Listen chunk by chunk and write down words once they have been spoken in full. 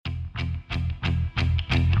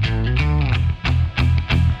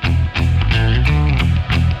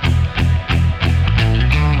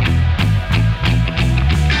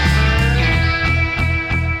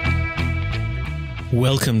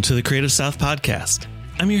Welcome to the Creative South Podcast.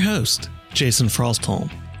 I'm your host, Jason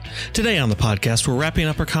Frostholm. Today on the podcast, we're wrapping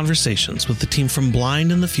up our conversations with the team from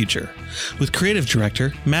Blind in the Future with creative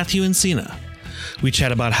director Matthew Encina. We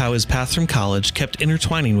chat about how his path from college kept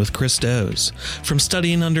intertwining with Chris Doe's, from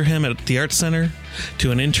studying under him at the Art Center,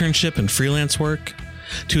 to an internship and freelance work,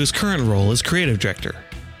 to his current role as creative director,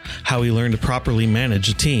 how he learned to properly manage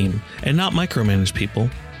a team and not micromanage people,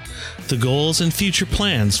 the goals and future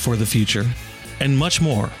plans for the future, and much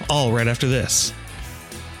more, all right after this.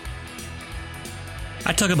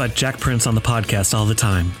 I talk about Jack Prince on the podcast all the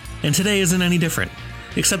time, and today isn't any different,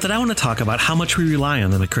 except that I want to talk about how much we rely on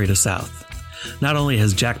them at Creative South. Not only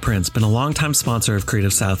has Jack Prince been a longtime sponsor of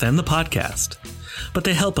Creative South and the podcast, but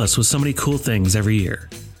they help us with so many cool things every year.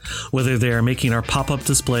 Whether they are making our pop-up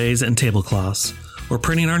displays and tablecloths, or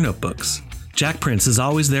printing our notebooks, Jack Prince is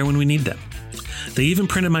always there when we need them. They even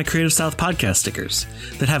printed my Creative South podcast stickers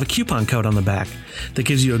that have a coupon code on the back that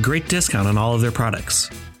gives you a great discount on all of their products.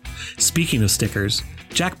 Speaking of stickers,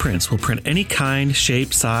 Jack Prince will print any kind,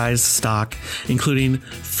 shape, size, stock, including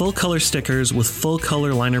full-color stickers with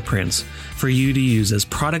full-color liner prints for you to use as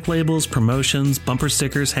product labels, promotions, bumper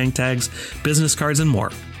stickers, hang tags, business cards, and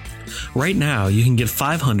more. Right now, you can get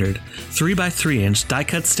 500 3x3-inch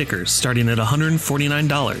die-cut stickers starting at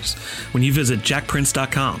 $149 when you visit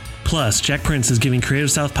jackprince.com. Plus, Jack Prince is giving Creative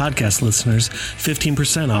South podcast listeners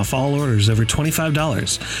 15% off all orders over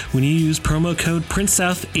 $25 when you use promo code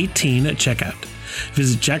PrinceSouth18 at checkout.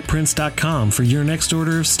 Visit jackprince.com for your next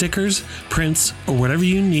order of stickers, prints, or whatever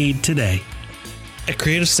you need today. At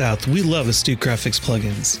Creative South, we love Astute Graphics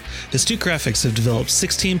plugins. Astute Graphics have developed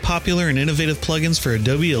 16 popular and innovative plugins for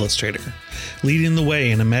Adobe Illustrator, leading the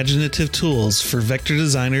way in imaginative tools for vector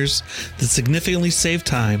designers that significantly save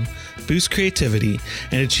time, boost creativity,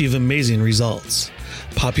 and achieve amazing results.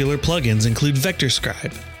 Popular plugins include Vector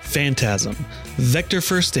Scribe, Phantasm, Vector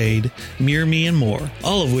First Aid, Mirror Me, and more,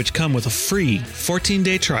 all of which come with a free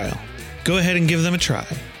 14-day trial. Go ahead and give them a try.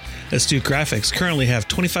 Astute Graphics currently have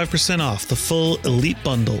 25% off the full Elite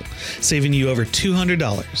Bundle, saving you over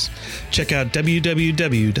 $200. Check out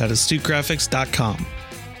www.astutegraphics.com.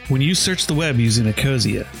 When you search the web using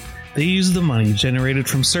Encina, they use the money generated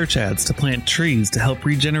from search ads to plant trees to help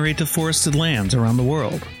regenerate deforested lands around the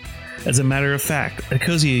world. As a matter of fact,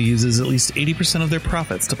 Encina uses at least 80% of their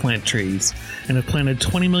profits to plant trees, and have planted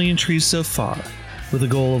 20 million trees so far, with a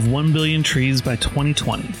goal of 1 billion trees by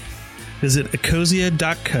 2020. Visit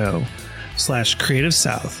ecosia.co/Creative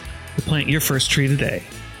South to plant your first tree today.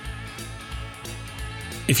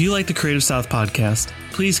 If you like the Creative South podcast,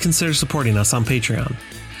 please consider supporting us on Patreon.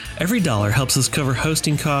 Every dollar helps us cover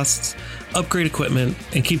hosting costs, upgrade equipment,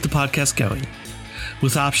 and keep the podcast going.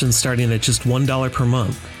 With options starting at just $1 per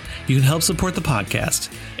month, you can help support the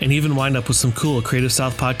podcast and even wind up with some cool Creative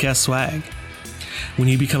South podcast swag. When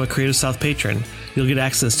you become a Creative South patron, you'll get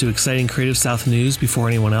access to exciting Creative South news before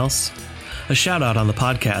anyone else, a shout out on the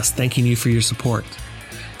podcast thanking you for your support,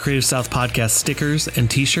 Creative South podcast stickers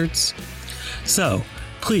and t-shirts. So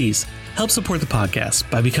please help support the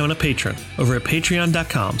podcast by becoming a patron over at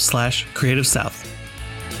patreon.com/Creative South.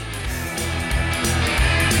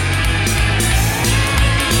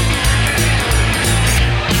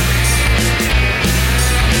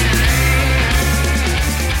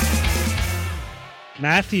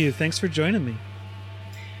 Matthew, thanks for joining me.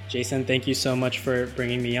 Jason, thank you so much for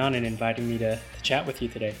bringing me on and inviting me to chat with you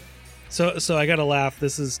today. So I got to laugh.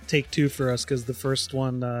 This is take two for us because the first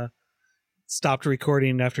one stopped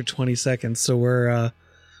recording after 20 seconds. So we're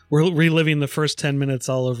reliving the first 10 minutes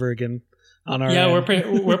all over again on our end.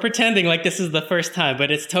 We're pretending like this is the first time,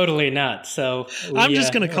 but it's totally not. So I'm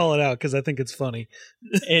just going to call it out because I think it's funny.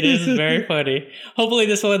 It is very funny. Hopefully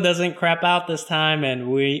this one doesn't crap out this time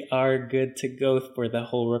and we are good to go for the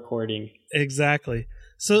whole recording. Exactly.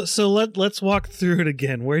 So let's walk through it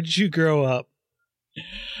again. Where did you grow up?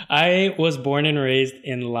 I was born and raised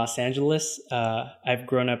in Los Angeles. I've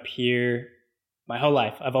grown up here my whole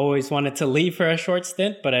life. I've always wanted to leave for a short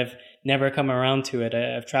stint, but I've never come around to it.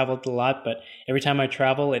 I've traveled a lot, but every time I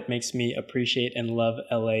travel, it makes me appreciate and love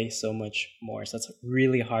LA so much more. So it's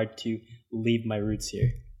really hard to leave my roots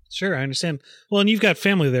here. Sure, I understand. Well, and you've got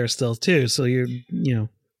family there still too, so you're,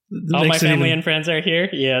 all my family and friends are here.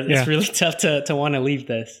 Yeah, it's really tough to want to leave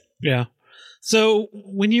this. Yeah. So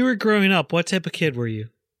when you were growing up, what type of kid were you?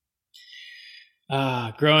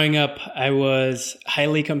 Growing up, I was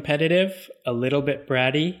highly competitive, a little bit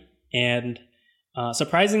bratty, and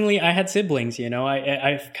surprisingly, I had siblings.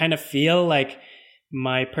 I kind of feel like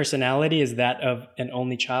my personality is that of an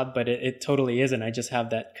only child, but it totally isn't. I just have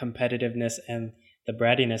that competitiveness and the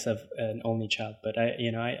brattiness of an only child. But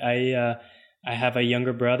I I have a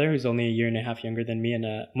younger brother who's only a year and a half younger than me, and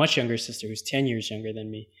a much younger sister who's 10 years younger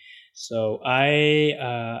than me. So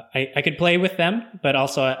I could play with them, but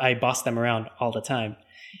also I boss them around all the time.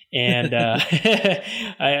 And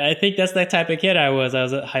I think that's the type of kid I was. I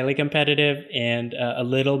was highly competitive and a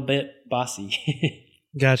little bit bossy.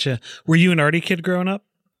 Gotcha. Were you an arty kid growing up?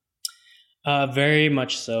 Very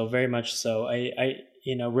much so. Very much so. I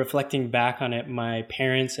reflecting back on it, my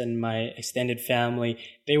parents and my extended family,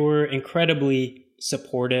 they were incredibly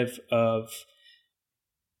supportive of,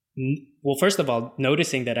 well, first of all,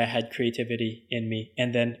 noticing that I had creativity in me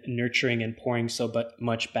and then nurturing and pouring so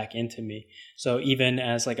much back into me. So even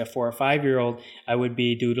as like a 4 or 5-year-old, I would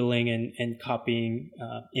be doodling and copying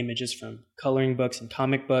images from coloring books and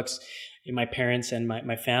comic books. My parents and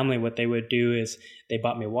my family, what they would do is they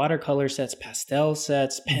bought me watercolor sets, pastel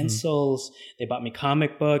sets, pencils. They bought me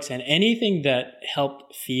comic books, and anything that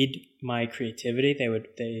helped feed my creativity,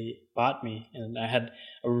 they bought me. And I had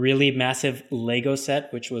a really massive Lego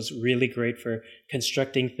set, which was really great for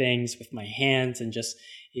constructing things with my hands and just,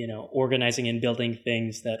 organizing and building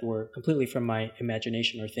things that were completely from my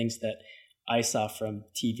imagination or things that I saw from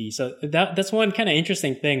TV. So that's one kind of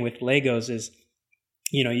interesting thing with Legos is,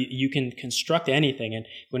 you can construct anything. And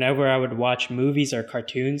whenever I would watch movies or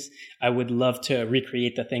cartoons, I would love to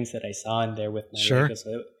recreate the things that I saw in there with my Legos.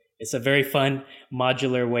 So it's a very fun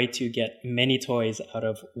modular way to get many toys out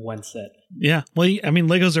of one set. Yeah. Well,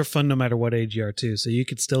 Legos are fun no matter what age you are too. So you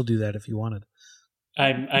could still do that if you wanted.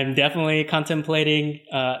 I'm definitely contemplating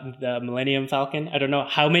the Millennium Falcon. I don't know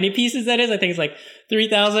how many pieces that is. I think it's like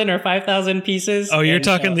 3,000 or 5,000 pieces. Oh, you're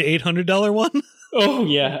talking the $800 one?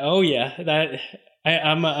 Oh yeah.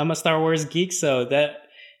 I'm a Star Wars geek, so that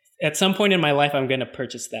at some point in my life, I'm going to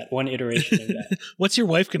purchase that one iteration of that. What's your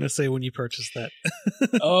wife going to say when you purchase that?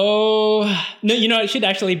 Oh, no, she'd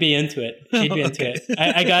actually be into it. She'd be into it.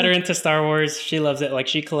 I got her into Star Wars. She loves it. Like,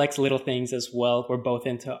 she collects little things as well. We're both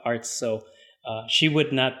into arts, so she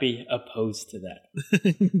would not be opposed to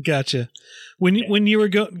that. Gotcha. When you were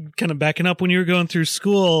kind of backing up, when you were going through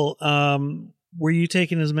school, were you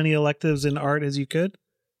taking as many electives in art as you could?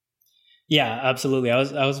 Yeah, absolutely. I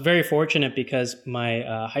was very fortunate because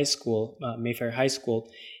my high school, Mayfair High School,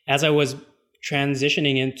 as I was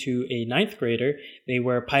transitioning into a 9th grader, they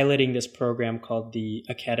were piloting this program called the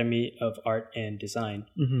Academy of Art and Design.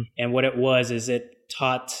 Mm-hmm. And what it was is it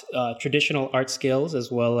taught traditional art skills as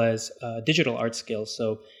well as digital art skills.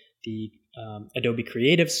 So the Adobe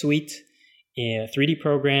Creative Suite, 3D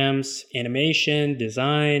programs, animation,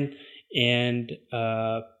 design, and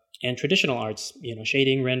traditional arts,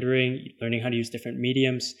 shading, rendering, learning how to use different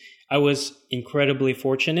mediums. I was incredibly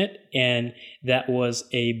fortunate, and that was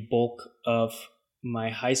a bulk of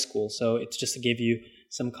my high school. So it's just to give you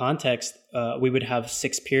some context, we would have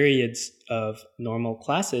 6 periods of normal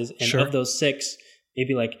classes, and of those 6,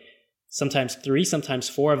 maybe like sometimes 3, sometimes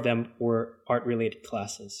 4 of them were art-related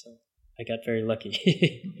classes. So I got very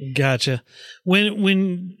lucky. Gotcha.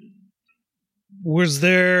 When was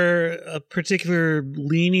there a particular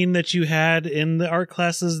leaning that you had in the art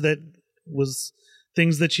classes that was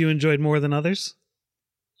things that you enjoyed more than others?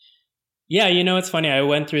 Yeah, it's funny. I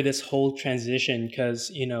went through this whole transition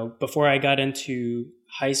because, before I got into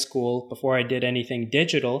high school, before I did anything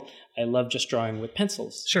digital, I loved just drawing with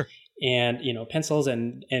pencils. Sure. And, pencils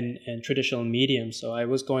and traditional mediums. So I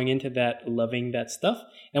was going into that, loving that stuff.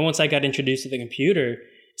 And once I got introduced to the computer,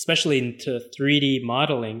 especially into 3D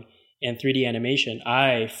modeling and 3D animation,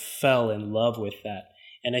 I fell in love with that.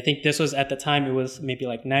 And I think this was, at the time, it was maybe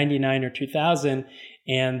like 99 or 2000,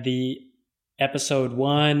 and the episode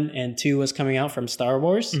 1 and 2 was coming out from Star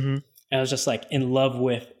Wars. Mm-hmm. And I was just like in love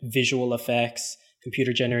with visual effects,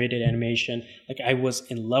 computer generated animation. Like, I was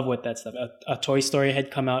in love with that stuff. A Toy Story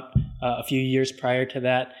had come out a few years prior to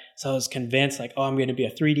that. So I was convinced like, I'm going to be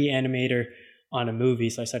a 3D animator on a movie.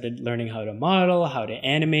 So I started learning how to model, how to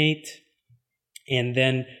animate. And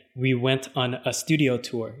then we went on a studio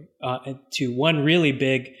tour to one really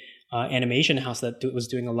big animation house that was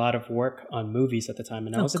doing a lot of work on movies at the time.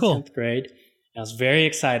 And I was in 10th grade. I was very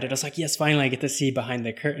excited. I was like, yes, finally I get to see behind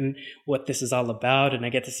the curtain what this is all about. And I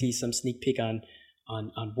get to see some sneak peek on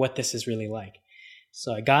what this is really like.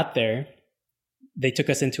 So I got there. They took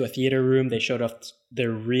us into a theater room. They showed off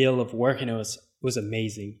their reel of work, and it was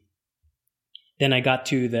amazing. Then I got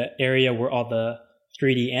to the area where all the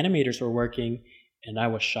 3D animators were working, and I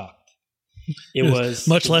was shocked. It was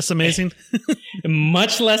much less amazing.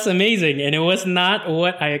 Much less amazing. And it was not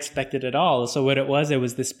what I expected at all. So what it was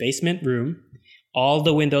this basement room. All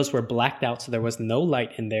the windows were blacked out, so there was no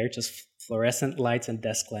light in there, just fluorescent lights and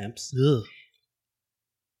desk lamps. Ugh.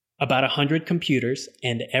 About 100 computers,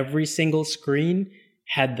 and every single screen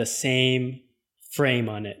had the same frame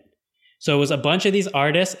on it. So it was a bunch of these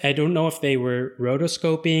artists. I don't know if they were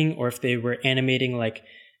rotoscoping or if they were animating like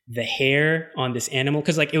the hair on this animal,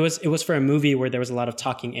 because like it was for a movie where there was a lot of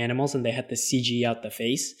talking animals and they had to CG out the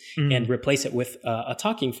face and replace it with a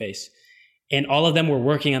talking face. And all of them were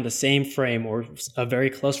working on the same frame or a very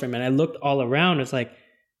close frame. And I looked all around. It's like,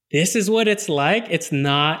 this is what it's like. It's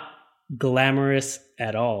not glamorous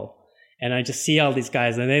at all. And I just see all these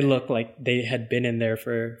guys and they look like they had been in there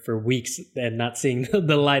for weeks and not seeing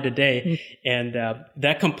the light of day. And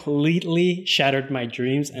that completely shattered my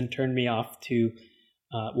dreams and turned me off to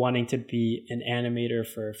wanting to be an animator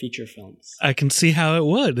for feature films. I can see how it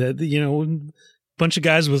would. You know, a bunch of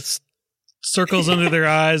guys with circles under their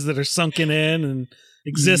eyes that are sunken in and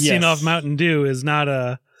existing off Mountain Dew is not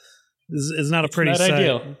a pretty sight.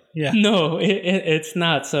 Ideal. Yeah. No, it's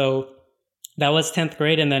not. So that was 10th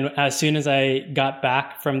grade. And then as soon as I got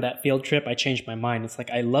back from that field trip, I changed my mind. It's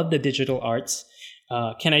like, I love the digital arts.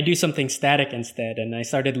 Can I do something static instead? And I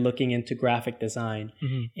started looking into graphic design.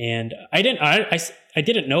 And I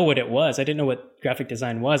didn't know what it was. I didn't know what graphic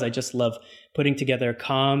design was. I just love putting together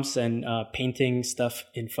comps and painting stuff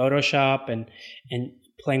in Photoshop and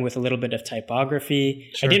playing with a little bit of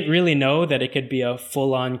typography. Sure. I didn't really know that it could be a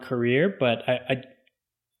full-on career, but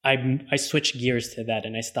I switched gears to that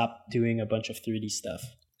and I stopped doing a bunch of 3D stuff.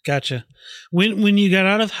 Gotcha. When you got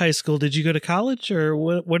out of high school, did you go to college or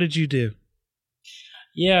what did you do?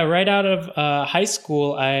 Yeah, right out of high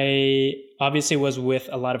school, I obviously was with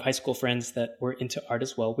a lot of high school friends that were into art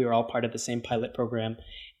as well. We were all part of the same pilot program,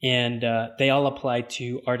 and they all applied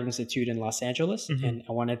to Art Institute in Los Angeles, and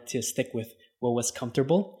I wanted to stick with what was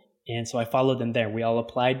comfortable, and so I followed them there. We all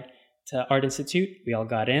applied to Art Institute. We all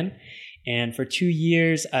got in, and for 2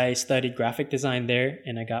 years, I studied graphic design there,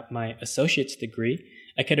 and I got my associate's degree.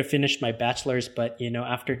 I could have finished my bachelor's, but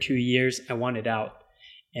after 2 years, I wanted out.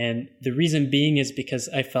 And the reason being is because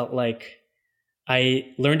I felt like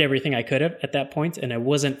I learned everything I could have at that point, and I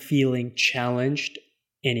wasn't feeling challenged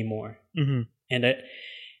anymore. And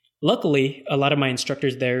luckily, a lot of my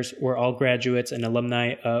instructors there were all graduates and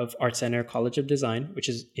alumni of Art Center College of Design, which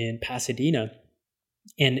is in Pasadena.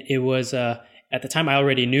 And it was, at the time, I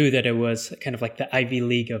already knew that it was kind of like the Ivy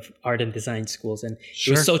League of art and design schools. And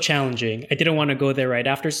it was so challenging. I didn't want to go there right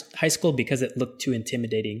after high school because it looked too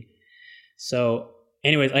intimidating. So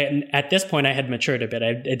anyways, at this point, I had matured a bit.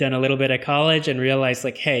 I'd done a little bit of college and realized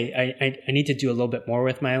like, hey, I need to do a little bit more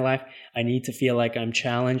with my life. I need to feel like I'm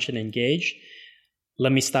challenged and engaged.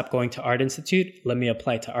 Let me stop going to Art Institute. Let me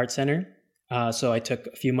apply to Art Center. So I took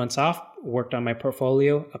a few months off, worked on my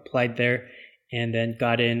portfolio, applied there, and then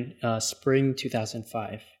got in spring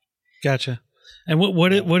 2005. Gotcha. And what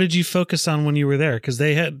did you focus on when you were there? Because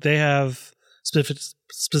they have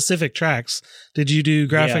specific tracks. Did you do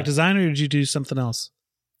graphic design or did you do something else?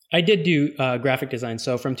 I did do graphic design.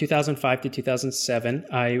 So from 2005 to 2007,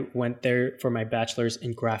 I went there for my bachelor's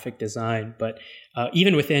in graphic design. But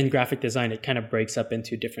even within graphic design, it kind of breaks up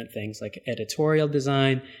into different things like editorial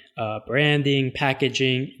design, branding,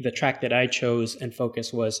 packaging. The track that I chose and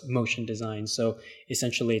focus was motion design. So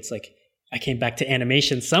essentially, it's like I came back to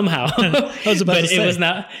animation somehow. I was about to say. It was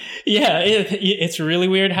not. Yeah, it's really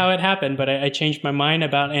weird how it happened. But I changed my mind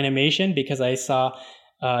about animation because I saw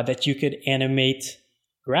that you could animate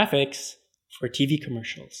graphics for TV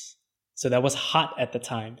commercials. So that was hot at the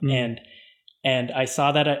time. And I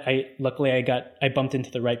saw that luckily I bumped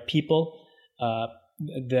into the right people.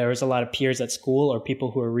 There was a lot of peers at school or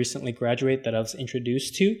people who were recently graduated that I was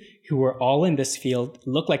introduced to who were all in this field,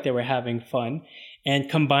 looked like they were having fun, and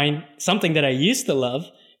combined something that I used to love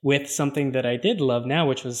with something that I did love now,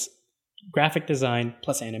 which was graphic design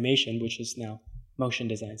plus animation, which is now motion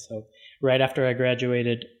design. So right after I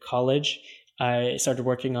graduated college, I started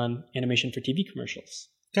working on animation for TV commercials.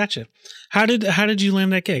 Gotcha. How did you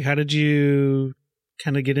land that gig? How did you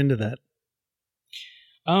kind of get into that?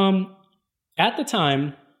 At the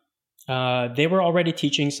time, they were already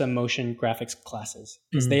teaching some motion graphics classes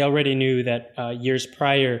because they already knew that years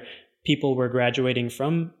prior, people were graduating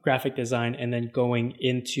from graphic design and then going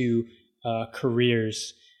into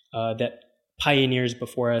careers that pioneers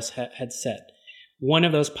before us had set. One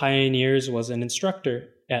of those pioneers was an instructor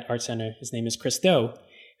at Art Center. His name is Chris Doe,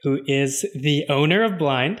 who is the owner of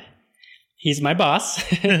Blind. He's my boss,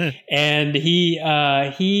 and he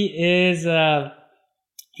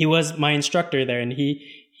was my instructor there, and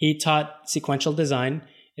he taught sequential design,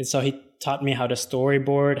 and so he taught me how to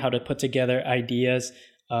storyboard, how to put together ideas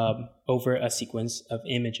over a sequence of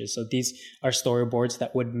images. So these are storyboards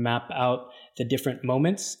that would map out the different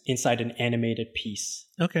moments inside an animated piece.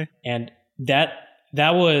 Okay, and that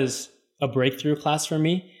was a breakthrough class for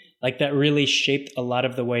me. Like that really shaped a lot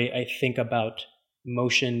of the way I think about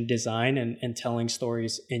motion design and telling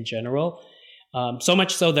stories in general. So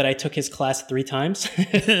much so that I took his class 3 times.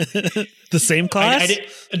 The same class? I did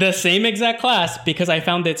the same exact class because I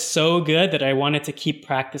found it so good that I wanted to keep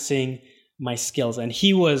practicing my skills. And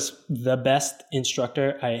he was the best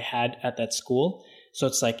instructor I had at that school. So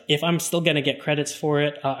it's like, if I'm still going to get credits for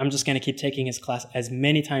it, I'm just going to keep taking his class as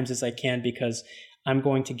many times as I can because I'm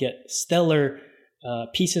going to get stellar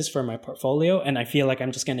pieces for my portfolio. And I feel like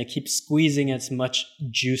I'm just going to keep squeezing as much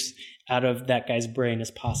juice out of that guy's brain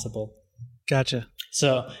as possible. Gotcha.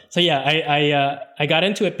 So yeah, I got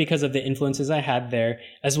into it because of the influences I had there,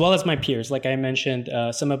 as well as my peers. Like I mentioned,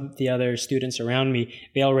 some of the other students around me,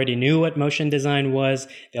 they already knew what motion design was.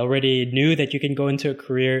 They already knew that you can go into a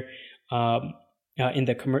career in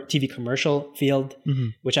the TV commercial field,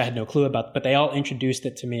 which I had no clue about. But they all introduced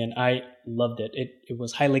it to me, and I loved it. It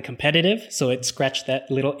was highly competitive, so it scratched that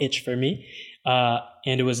little itch for me,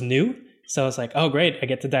 and it was new. So I was like, oh, great, I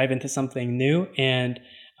get to dive into something new, and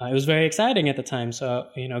it was very exciting at the time. So,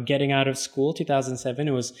 getting out of school, 2007,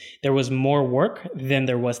 there was more work than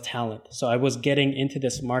there was talent. So I was getting into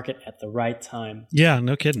this market at the right time. Yeah,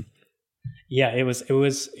 no kidding. Yeah, it was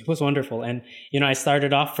wonderful. And, I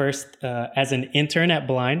started off first as an intern at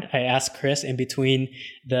Blind. I asked Chris in between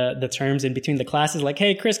the terms, in between the classes, like,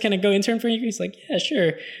 hey, Chris, can I go intern for you? He's like, yeah,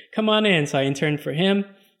 sure. Come on in. So I interned for him.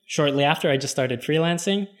 Shortly after, I just started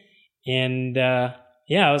freelancing. And,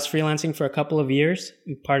 I was freelancing for a couple of years.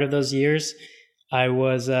 Part of those years, I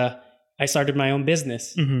started my own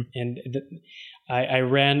business. And I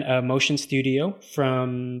ran a motion studio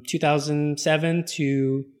from 2007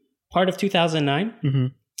 to part of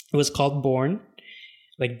 2009. It was called Born,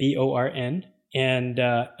 like BORN. And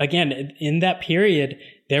again, in that period,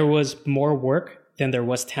 there was more work than there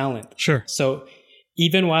was talent. Sure. So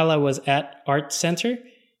even while I was at Art Center,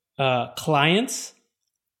 clients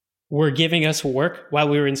were giving us work while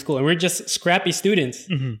we were in school. And we're just scrappy students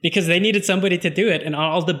because they needed somebody to do it. And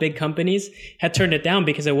all the big companies had turned it down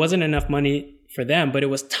because it wasn't enough money for them, but it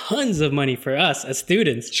was tons of money for us as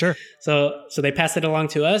students. Sure. So they passed it along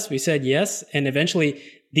to us. We said yes. And eventually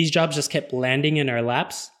these jobs just kept landing in our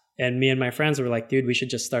laps. And me and my friends were like, dude, we should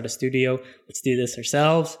just start a studio. Let's do this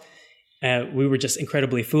ourselves. We were just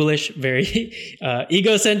incredibly foolish, very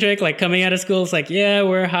egocentric, like coming out of school. It's like, yeah,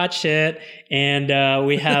 we're hot shit. And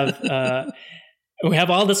we have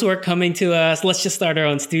all this work coming to us. Let's just start our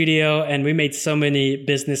own studio. And we made so many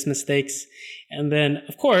business mistakes. And then,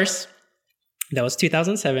 of course, that was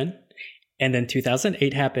 2007. And then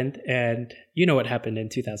 2008 happened. And you know what happened in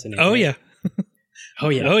 2008. Oh, yeah. Oh,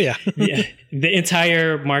 yeah. Oh, yeah. Yeah. The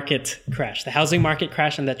entire market crashed. The housing market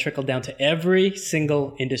crashed, and that trickled down to every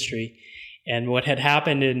single industry. And what had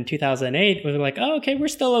happened in 2008 was like, oh, okay, we're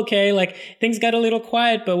still okay. Like things got a little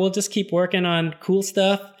quiet, but we'll just keep working on cool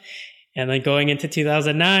stuff. And then going into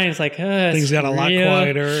 2009, it's like, things got a lot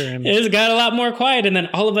quieter. It's got a lot more quiet. And then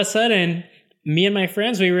all of a sudden, me and my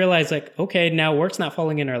friends, we realized like, okay, now work's not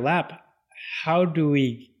falling in our lap. How do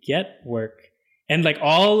we get work? And like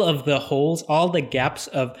all of the holes, all the gaps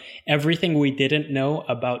of everything we didn't know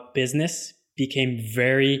about business became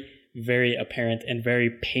very, very apparent and very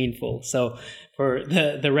painful. So for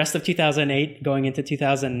the rest of 2008 going into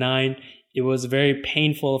 2009, it was very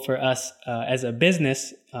painful for us as a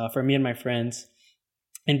business, for me and my friends.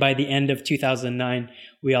 And by the end of 2009,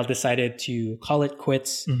 we all decided to call it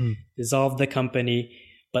quits, dissolve the company.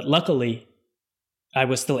 But luckily, I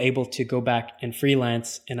was still able to go back and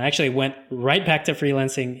freelance. And I actually went right back to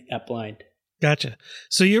freelancing at Blind. Gotcha.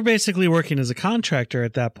 So you're basically working as a contractor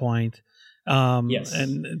at that point. Yes.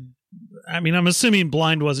 And I mean, I'm assuming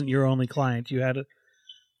Blind wasn't your only client. You had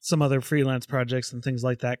some other freelance projects and things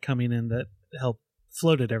like that coming in that helped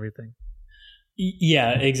floated everything.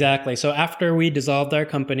 Yeah, exactly. So after we dissolved our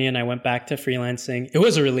company and I went back to freelancing, it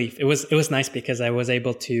was a relief. It was nice because I was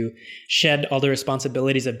able to shed all the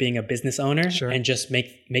responsibilities of being a business owner and just make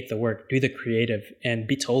the work, do the creative, and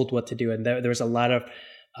be told what to do. And there was a lot of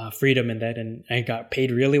freedom in that, and I got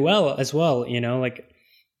paid really well as well. Like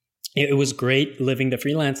it was great living the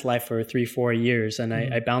freelance life for 3-4 years, and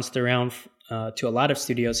I bounced around to a lot of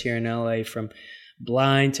studios here in LA, from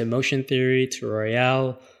Blind to Motion Theory to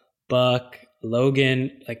Royale, Buck,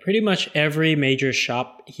 Logan, like pretty much every major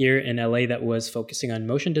shop here in LA that was focusing on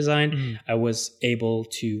motion design, I was able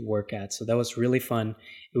to work at. So that was really fun.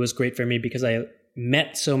 It was great for me because I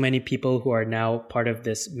met so many people who are now part of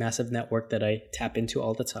this massive network that I tap into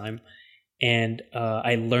all the time. And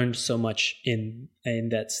I learned so much in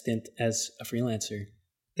that stint as a freelancer.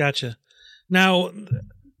 Gotcha. Now,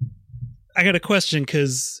 I got a question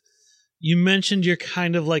because you mentioned you're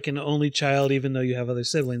kind of like an only child, even though you have other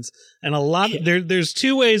siblings. And there's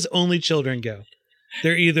 2 ways only children go.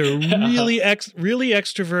 They're either really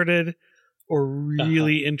extroverted or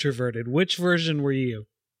really introverted. Which version were you?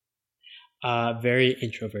 Very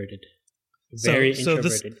introverted. Very introverted.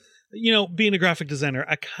 This, being a graphic designer,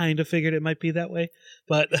 I kind of figured it might be that way,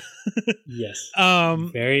 but yes,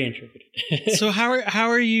 very introverted. So how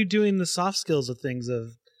are you doing the soft skills of things,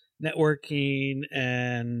 of networking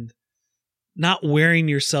and not wearing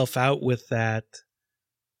yourself out with that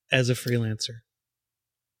as a freelancer?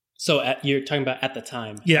 So you're talking about at the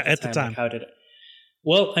time? Yeah, at the time. Like, how did it?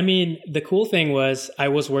 Well, I mean, the cool thing was I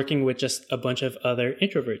was working with just a bunch of other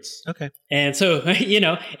introverts. Okay. And so,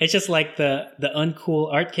 it's just like the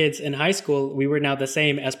uncool art kids in high school. We were now the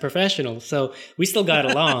same as professionals. So we still got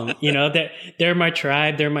along, they're my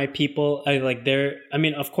tribe. They're my people.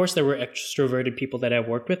 Of course there were extroverted people that I've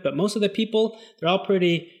worked with, but most of the people, they're all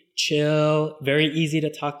pretty chill, very easy to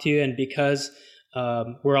talk to. And because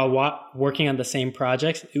we're all working on the same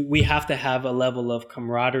projects, we have to have a level of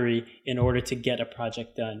camaraderie in order to get a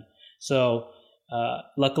project done. So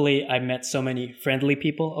luckily, I met so many friendly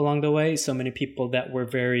people along the way, so many people that were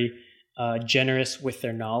very generous with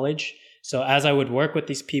their knowledge. So as I would work with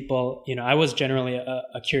these people, I was generally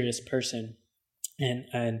a curious person.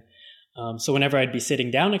 And so whenever I'd be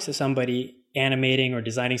sitting down next to somebody animating or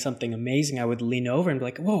designing something amazing, I would lean over and be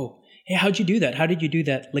like, whoa, hey, how'd you do that? How did you do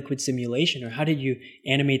that liquid simulation? Or how did you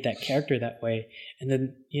animate that character that way? And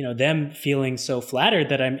then, them feeling so flattered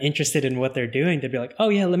that I'm interested in what they're doing, they'd be like, oh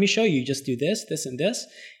yeah, let me show you. Just do this, this, and this.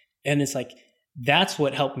 And it's like, that's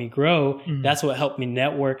what helped me grow. Mm-hmm. That's what helped me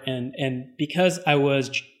network. And because I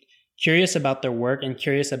was curious about their work and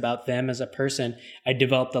curious about them as a person, I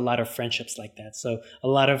developed a lot of friendships like that. So a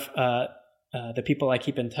lot of the people I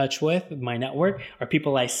keep in touch with, my network, are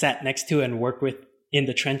people I sat next to and worked with in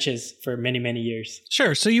the trenches for many, many years.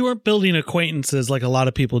 Sure. So you weren't building acquaintances like a lot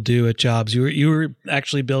of people do at jobs. You were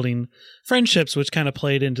actually building friendships, which kind of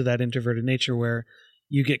played into that introverted nature where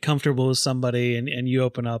you get comfortable with somebody and you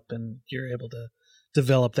open up and you're able to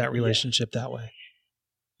develop that relationship that way.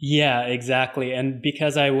 Yeah, exactly. And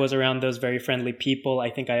because I was around those very friendly people, I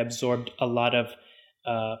think I absorbed a lot of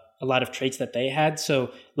traits that they had.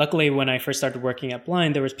 So luckily, when I first started working at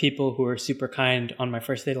Blind, there was people who were super kind on my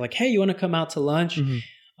first day. They're like, hey, you want to come out to lunch?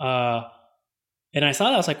 Mm-hmm. And I saw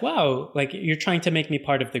that. I was like, wow, like you're trying to make me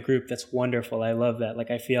part of the group. That's wonderful. I love that.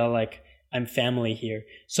 Like, I feel like I'm family here.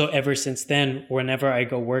 So ever since then, whenever I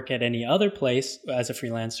go work at any other place as a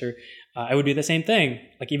freelancer, I would do the same thing.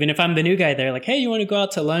 Like, even if I'm the new guy there, like, hey, you want to go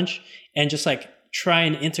out to lunch? And just like try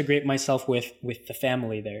and integrate myself with the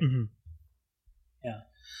family there. Mm-hmm. Yeah.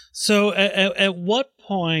 So at what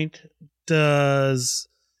point does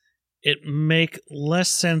it make less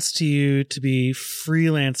sense to you to be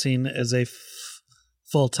freelancing as a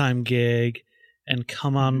full-time gig and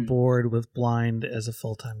come on board with Blind as a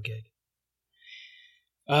full-time gig?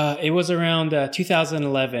 It was around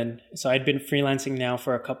 2011. So I'd been freelancing now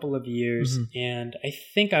for a couple of years, and I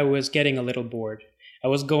think I was getting a little bored. I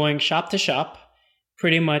was going shop to shop,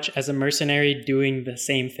 pretty much as a mercenary, doing the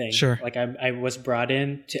same thing. Sure. Like I was brought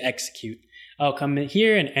in to execute. Oh, come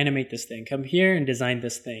here and animate this thing. Come here and design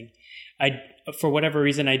this thing. For whatever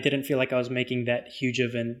reason, I didn't feel like I was making that huge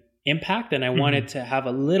of an impact, and I wanted to have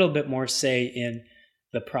a little bit more say in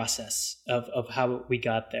the process of how we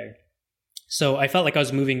got there. So I felt like I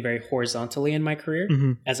was moving very horizontally in my career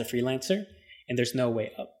as a freelancer, and there's no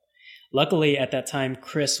way up. Luckily, at that time,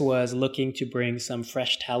 Chris was looking to bring some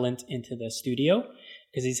fresh talent into the studio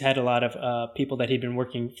because he's had a lot of people that he'd been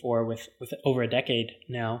working for with over a decade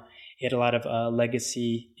now. He had a lot of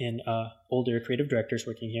legacy and older creative directors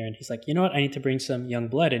working here. And he's like, you know what? I need to bring some young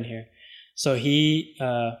blood in here. So he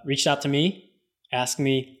reached out to me, asked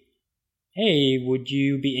me, hey, would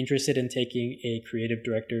you be interested in taking a creative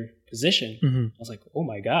director position? I was like, oh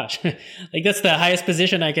my gosh, like that's the highest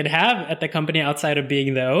position I could have at the company outside of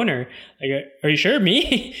being the owner. Like, are you sure,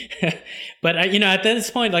 me? But at this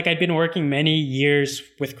point, like I'd been working many years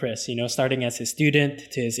with Chris, starting as his student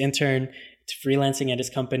to his intern to freelancing at his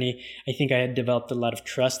company. I think I had developed a lot of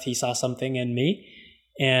trust. He saw something in me,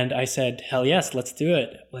 and I said, hell yes, let's do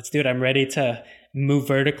it. Let's do it. I'm ready to move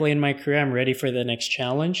vertically in my career. I'm ready for the next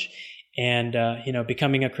challenge. And,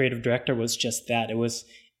 becoming a creative director was just that. It was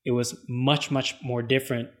much, much more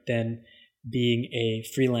different than being a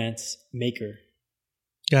freelance maker.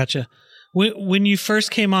 Gotcha. When you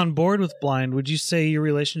first came on board with Blind, would you say your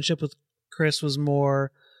relationship with Chris was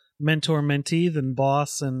more mentor-mentee than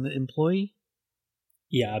boss and employee?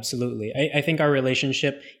 Yeah, absolutely. I think our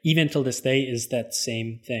relationship, even till this day, is that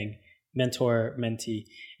same thing, mentor-mentee.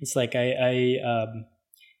 It's like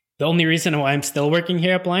the only reason why I'm still working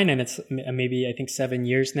here at Blind, and it's maybe I think 7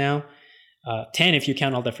 years now, 10 if you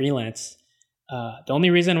count all the freelance, The only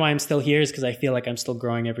reason why I'm still here is because I feel like I'm still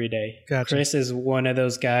growing every day. Gotcha. Chris is one of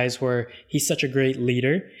those guys where he's such a great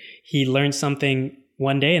leader. He learns something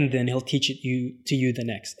one day and then he'll teach it to you the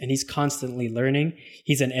next. And he's constantly learning.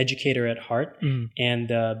 He's an educator at heart. And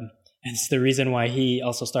it's the reason why he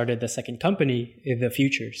also started the second company in the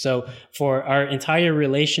future. So for our entire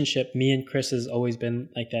relationship, me and Chris has always been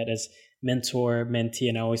like that as mentor, mentee,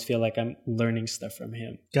 and I always feel like I'm learning stuff from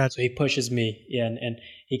him. Gotcha. So he pushes me, and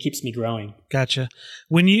he keeps me growing. Gotcha.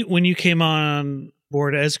 When you came on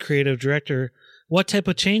board as creative director, what type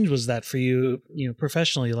of change was that for you,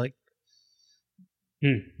 professionally? Like,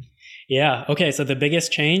 Yeah. Okay. So the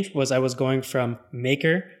biggest change was I was going from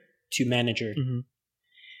maker to manager.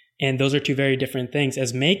 And those are two very different things.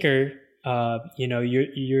 As maker,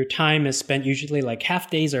 your time is spent usually like half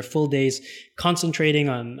days or full days concentrating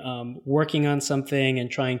on working on something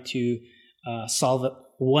and trying to solve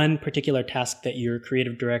one particular task that your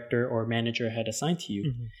creative director or manager had assigned to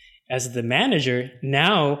you. As the manager,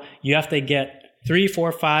 now you have to get 3,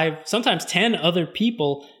 4, 5, sometimes 10 other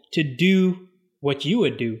people to do what you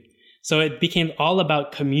would do. So it became all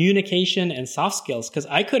about communication and soft skills because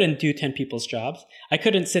I couldn't do 10 people's jobs. I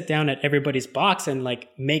couldn't sit down at everybody's box and like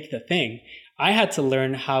make the thing. I had to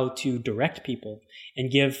learn how to direct people and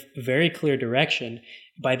give very clear direction.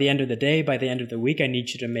 By the end of the day, by the end of the week, I need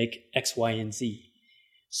you to make X, Y, and Z.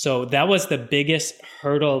 So that was the biggest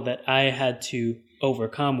hurdle that I had to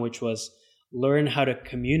overcome, which was learn how to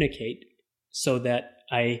communicate so that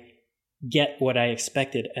I get what I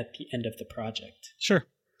expected at the end of the project. Sure.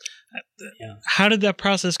 Yeah. How did that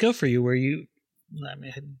process go for you?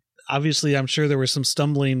 Obviously, I'm sure there were some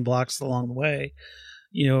stumbling blocks along the way.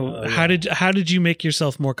 How did you make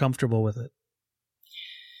yourself more comfortable with it?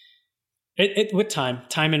 It with time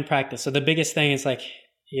and practice. So the biggest thing is like,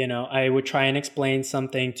 I would try and explain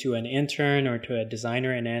something to an intern or to a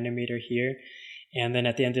designer, an animator here. And then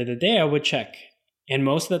at the end of the day, I would check. And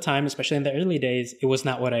most of the time, especially in the early days, it was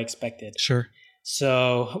not what I expected. Sure.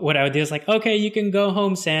 So what I would do is like, okay, you can go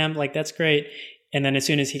home, Sam. Like, that's great. And then as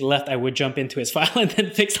soon as he left, I would jump into his file and then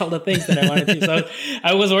fix all the things that I wanted to. So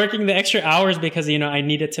I was working the extra hours because, I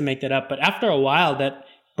needed to make that up. But after a while, that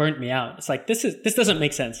burnt me out. It's like, this doesn't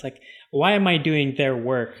make sense. Like, why am I doing their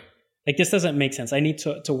work? Like, this doesn't make sense. I need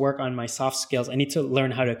to work on my soft skills. I need to learn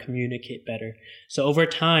how to communicate better. So over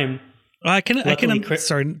time,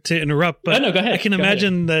 sorry to interrupt, but no, go ahead. I can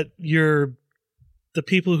imagine that the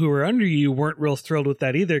people who were under you weren't real thrilled with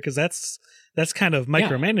that either, because that's kind of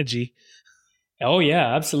micromanagey. Oh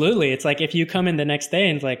yeah, absolutely. It's like if you come in the next day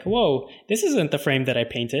and it's like, whoa, this isn't the frame that I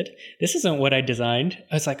painted. This isn't what I designed.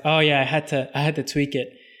 It's like, oh yeah, I had to tweak it.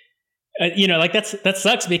 That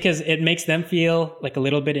sucks because it makes them feel like a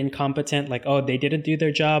little bit incompetent. Like, oh, they didn't do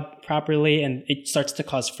their job properly, and it starts to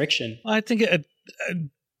cause friction. Well, I think,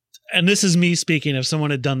 and this is me speaking. If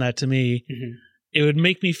someone had done that to me, it would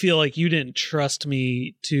make me feel like you didn't trust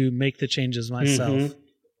me to make the changes myself.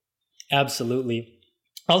 Absolutely.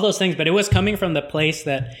 All those things. But it was coming from the place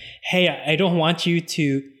that, hey, I don't want you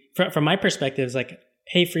to, from my perspective, it's like,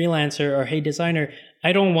 hey, freelancer or hey, designer,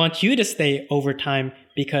 I don't want you to stay overtime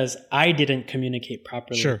because I didn't communicate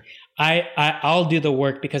properly. Sure. I'll do the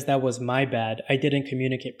work because that was my bad. I didn't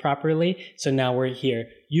communicate properly. So now we're here.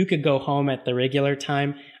 You could go home at the regular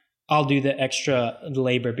time. I'll do the extra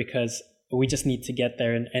labor because we just need to get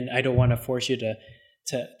there. And I don't want to force you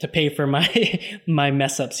to pay for my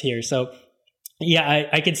mess ups here. So yeah,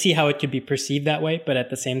 I can see how it could be perceived that way. But at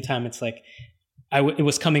the same time, it's like, it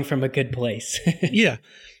was coming from a good place. Yeah.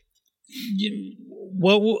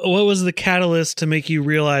 What was the catalyst to make you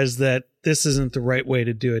realize that this isn't the right way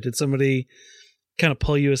to do it? Did somebody kind of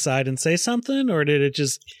pull you aside and say something, or did it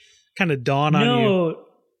just kind of dawn on you?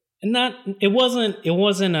 No, it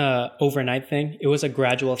wasn't a overnight thing. It was a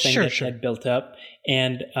gradual thing that had built up.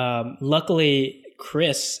 And luckily,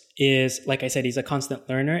 Chris is, like I said, he's a constant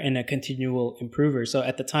learner and a continual improver. So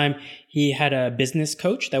at the time, he had a business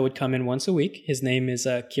coach that would come in once a week. His name is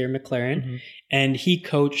Keir McLaren. And he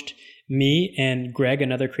coached me and Greg,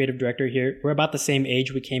 another creative director here. We're about the same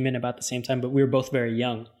age. We came in about the same time, but we were both very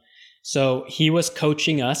young. So he was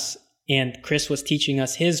coaching us and Chris was teaching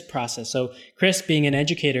us his process. So Chris, being an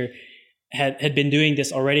educator, had been doing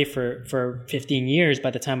this already for 15 years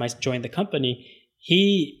by the time I joined the company.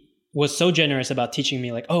 He was so generous about teaching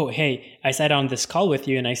me like, oh, hey, I sat on this call with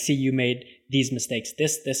you and I see you made these mistakes,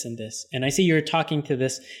 this, and this. And I see you're talking to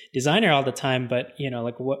this designer all the time, but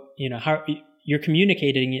how you're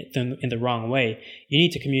communicating it in the wrong way. You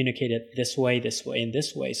need to communicate it this way, and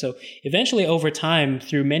this way. So eventually over time,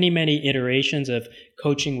 through many, many iterations of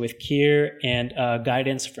coaching with Keir and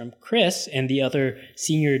guidance from Chris and the other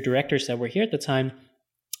senior directors that were here at the time,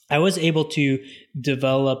 I was able to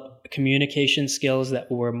develop communication skills that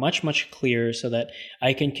were much, much clearer so that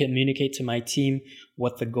I can communicate to my team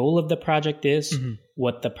what the goal of the project is,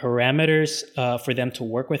 what the parameters for them to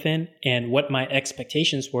work within, and what my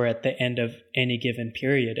expectations were at the end of any given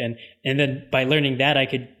period. And then by learning that, I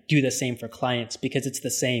could do the same for clients because it's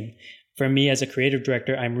the same. For me as a creative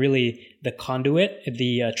director, I'm really the conduit,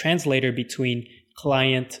 the translator between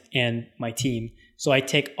client and my team. So I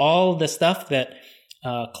take all the stuff that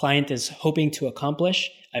client is hoping to accomplish.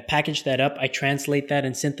 I package that up. I translate that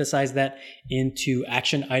and synthesize that into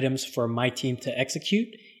action items for my team to execute.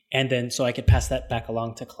 And then so I could pass that back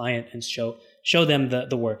along to client and show them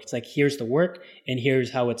the work. It's like, here's the work and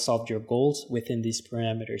here's how it solved your goals within these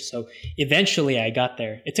parameters. So eventually I got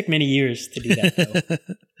there. It took many years to do that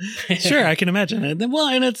though. Sure, I can imagine it. Well,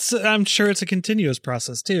 and I'm sure it's a continuous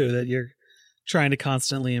process too, that you're trying to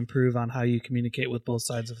constantly improve on how you communicate with both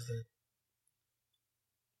sides of the...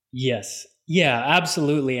 Yes. Yeah,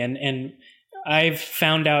 absolutely. And I've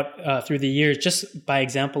found out through the years, just by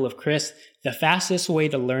example of Chris, the fastest way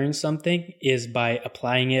to learn something is by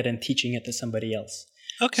applying it and teaching it to somebody else.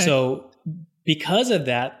 Okay. So because of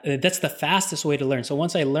that, that's the fastest way to learn. So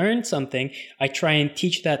once I learn something, I try and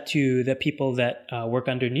teach that to the people that work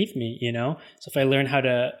underneath me, you know? So if I learn how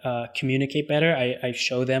to communicate better, I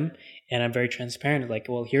show them and I'm very transparent. Like,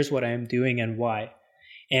 well, here's what I'm doing and why.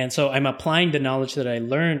 And so I'm applying the knowledge that I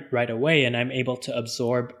learned right away, and I'm able to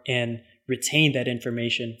absorb and retain that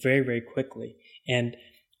information very, very quickly. And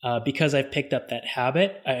because I've picked up that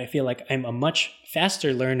habit, I feel like I'm a much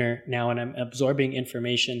faster learner now, and I'm absorbing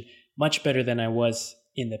information much better than I was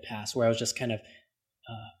in the past, where I was just kind of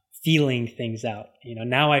feeling things out. You know,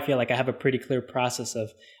 now I feel like I have a pretty clear process of,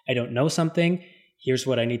 I don't know something, here's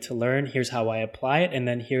what I need to learn, here's how I apply it, and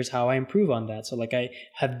then here's how I improve on that. So like I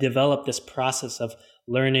have developed this process of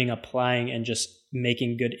learning, applying, and just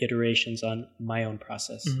making good iterations on my own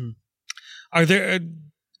process. Mm-hmm.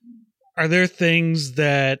 Are there things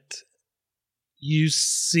that you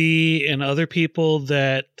see in other people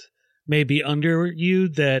that may be under you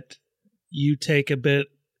that you take a bit?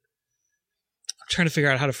 I'm trying to figure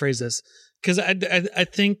out how to phrase this, because I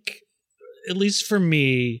think, at least for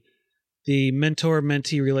me, the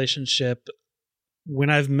mentor-mentee relationship, when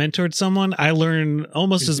I've mentored someone, I learn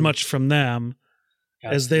almost as much from them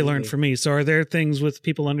as they learn from me. So are there things with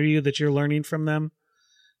people under you that you're learning from them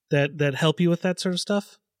that help you with that sort of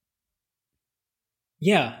stuff?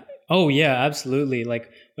 Yeah. Oh yeah, absolutely. Like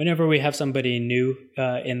whenever we have somebody new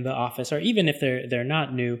in the office, or even if they're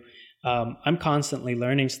not new, I'm constantly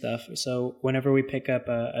learning stuff. So whenever we pick up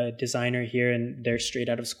a designer here and they're straight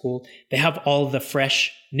out of school, they have all the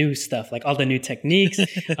fresh new stuff, like all the new techniques.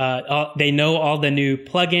 They know all the new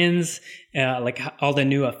plugins, like all the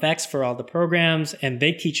new effects for all the programs. And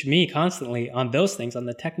they teach me constantly on those things on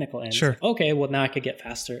the technical end. Sure. Okay, well now I could get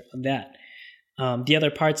faster on that. The other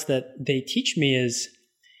parts that they teach me is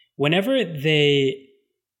whenever they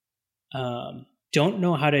don't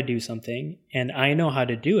know how to do something and I know how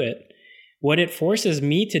to do it, what it forces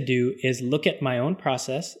me to do is look at my own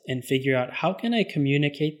process and figure out, how can I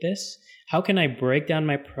communicate this? How can I break down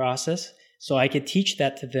my process so I could teach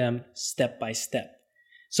that to them step by step?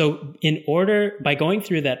 So by going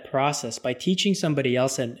through that process, by teaching somebody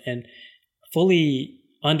else and fully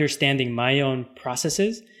understanding my own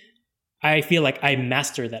processes, I feel like I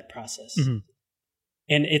master that process. Mm-hmm.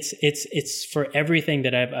 And it's for everything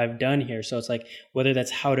that I've done here. So it's like, whether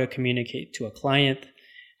that's how to communicate to a client,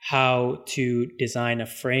 how to design a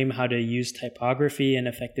frame, how to use typography in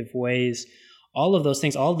effective ways, all of those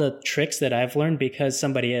things, all the tricks that I've learned because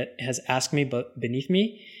somebody has asked me beneath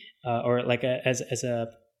me, or like as a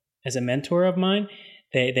mentor of mine,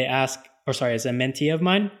 they ask, or sorry, as a mentee of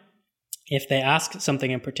mine, if they ask something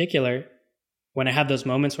in particular, when I have those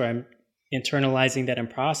moments where I'm internalizing that and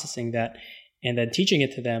processing that and then teaching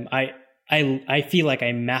it to them, I feel like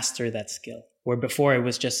I master that skill. Where before it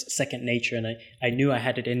was just second nature and I knew I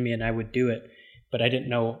had it in me and I would do it, but I didn't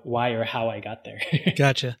know why or how I got there.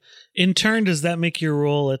 Gotcha. In turn, does that make your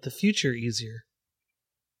role at the Future easier?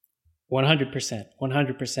 100%.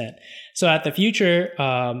 100%. So at the Future,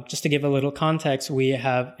 just to give a little context, we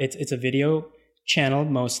have, it's a video channel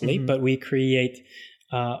mostly, mm-hmm. but we create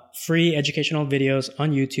free educational videos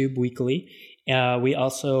on YouTube weekly. We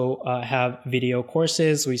also have video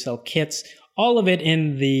courses. We sell kits, all of it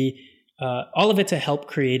to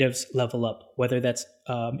help creatives level up, whether that's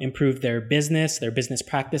improve their business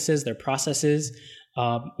practices, their processes,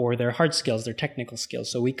 or their hard skills, their technical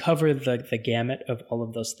skills. So we cover the gamut of all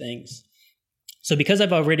of those things. So because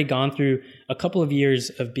I've already gone through a couple of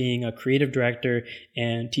years of being a creative director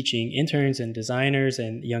and teaching interns and designers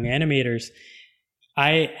and young animators,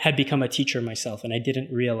 I had become a teacher myself, and I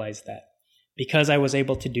didn't realize that. Because I was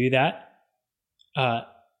able to do that,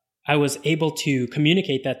 I was able to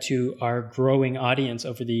communicate that to our growing audience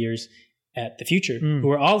over the years at the Future, who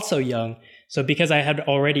were also young. So because I had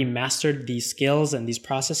already mastered these skills and these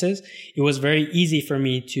processes, it was very easy for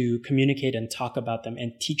me to communicate and talk about them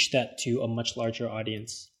and teach that to a much larger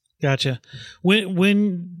audience. Gotcha.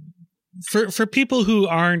 For people who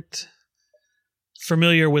aren't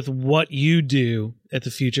familiar with what you do at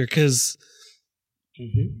the Future, because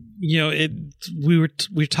we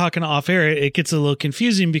were talking off air, it gets a little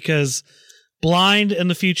confusing because Blind and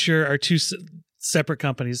the Future are two separate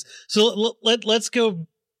companies. So let's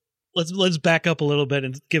back up a little bit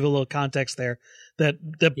and give a little context there.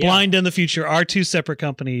 That Blind and the Future are two separate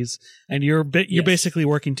companies, and you're basically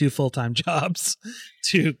working two full-time jobs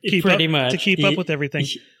to keep up with everything.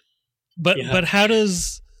 But how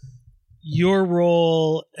does your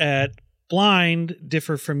role at Blind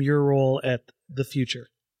differ from your role at the Future?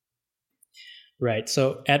 Right.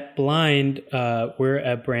 So at Blind, we're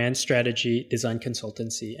a brand strategy design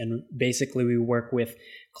consultancy, and basically we work with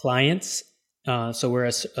clients. So we're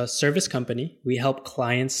a service company. We help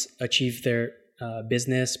clients achieve their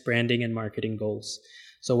business, branding, and marketing goals.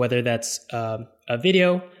 So whether that's a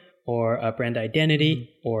video or a brand identity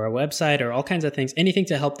or a website or all kinds of things, anything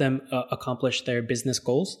to help them accomplish their business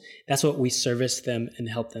goals, that's what we service them and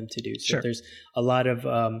help them to do. So there's a lot of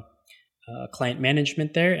client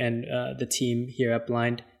management there, and the team here at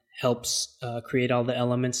Blind helps create all the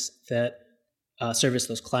elements that service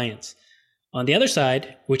those clients. On the other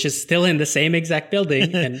side, which is still in the same exact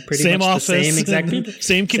building and pretty same much office, the same exact people,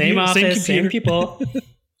 same office, same people.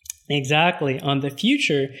 Exactly. On the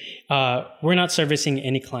Future, we're not servicing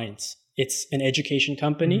any clients. It's an education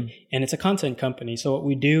company and it's a content company. So what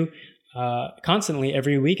we do constantly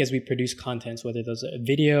every week as we produce contents, whether those are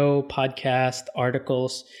video, podcast,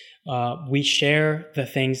 articles, we share the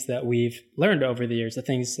things that we've learned over the years, the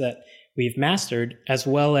things that we've mastered, as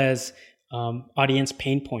well as audience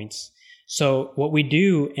pain points. So what we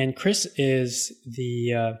do, and Chris is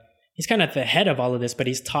he's kind of the head of all of this, but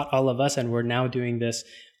he's taught all of us, and we're now doing this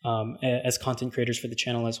as content creators for the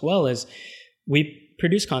channel as well, is we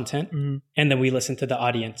produce content and then we listen to the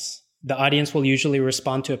audience. The audience will usually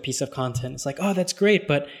respond to a piece of content. It's like, oh, that's great,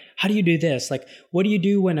 but how do you do this? Like, what do you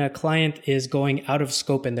do when a client is going out of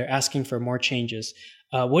scope and they're asking for more changes?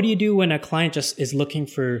 What do you do when a client just is looking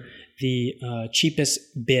for the cheapest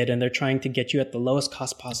bid and they're trying to get you at the lowest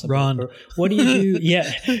cost possible? Run. Or what do you do?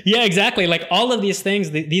 Yeah, exactly. Like all of these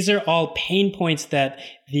things, these are all pain points that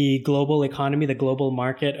the global economy, the global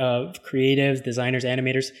market of creatives, designers,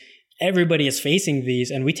 animators, everybody is facing these,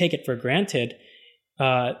 and we take it for granted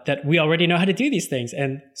that we already know how to do these things.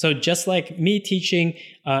 And so just like me teaching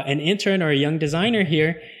an intern or a young designer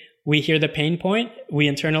here, we hear the pain point, we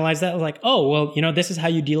internalize that, like, oh, well, this is how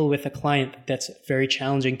you deal with a client that's very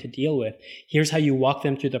challenging to deal with. Here's how you walk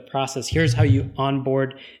them through the process. Here's how you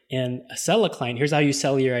onboard and sell a client. Here's how you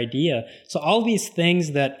sell your idea. So all these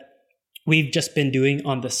things that we've just been doing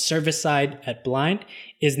on the service side at Blind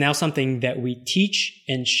is now something that we teach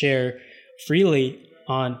and share freely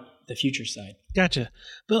on the Future side. Gotcha.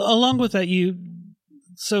 But along with that,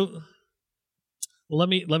 let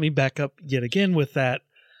me back up yet again with that.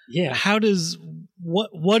 Yeah.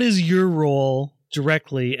 What is your role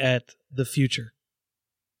directly at the Future?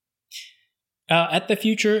 At the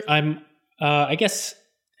Future, I guess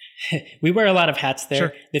we wear a lot of hats there.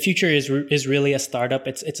 Sure. The Future is really a startup.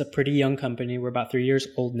 It's a pretty young company. We're about 3 years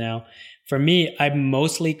old now. For me, I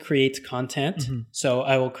mostly create content. So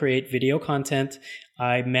I will create video content.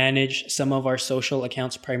 I manage some of our social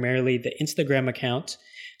accounts, primarily the Instagram account.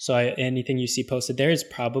 So anything you see posted there is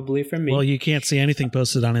probably from me. Well, you can't see anything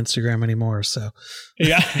posted on Instagram anymore, so.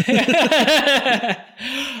 Yeah.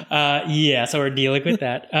 So we're dealing with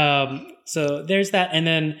that. So there's that. And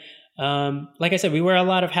then, like I said, we wear a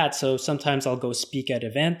lot of hats. So sometimes I'll go speak at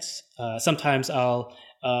events. Sometimes I'll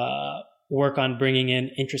work on bringing in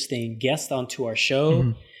interesting guests onto our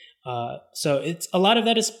show. So it's a lot of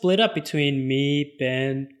that is split up between me,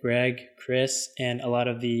 Ben, Greg, Chris, and a lot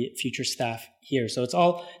of the Future staff here. So it's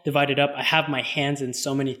all divided up. I have my hands in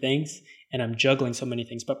so many things and I'm juggling so many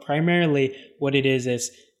things, but primarily what it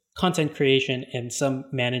is content creation and some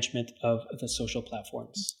management of the social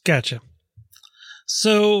platforms. Gotcha.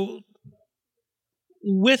 So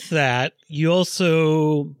with that, you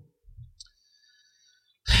also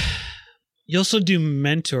do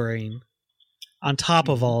mentoring on top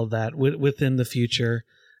of all of that within the Future.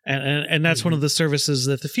 And that's one of the services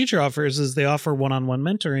that the Future offers, is they offer one-on-one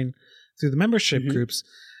mentoring through the membership groups.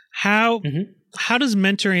 How does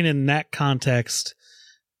mentoring in that context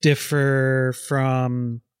differ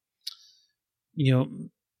from,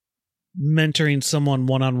 mentoring someone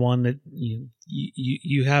one-on-one that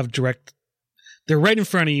you have direct, they're right in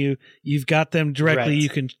front of you. You've got them directly. Right. You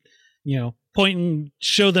can, point and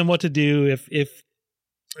show them what to do. If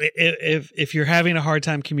you're having a hard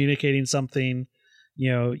time communicating something,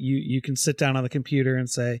 you can sit down on the computer and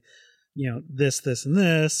say, this, and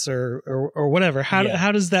this, or whatever.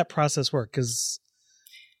 How does that process work?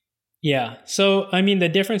 Yeah. So, I mean, the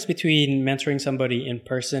difference between mentoring somebody in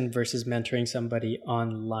person versus mentoring somebody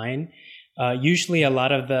online, usually a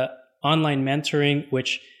lot of the online mentoring,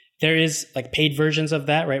 which there is like paid versions of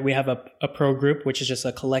that, right? We have a pro group, which is just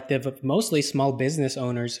a collective of mostly small business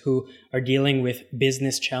owners who are dealing with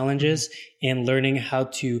business challenges and learning how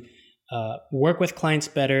to work with clients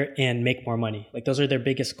better and make more money. Like those are their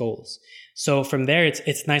biggest goals. So from there,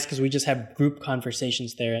 it's nice because we just have group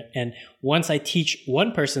conversations there. And once I teach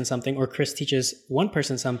one person something, or Chris teaches one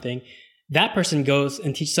person something, that person goes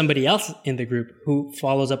and teaches somebody else in the group who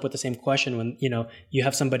follows up with the same question when, you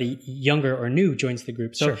have somebody younger or new joins the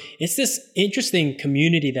group. So It's this interesting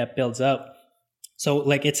community that builds up. So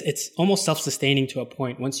like it's almost self-sustaining to a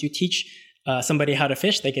point. Once you teach somebody how to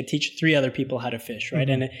fish, they can teach 3 other people how to fish, right?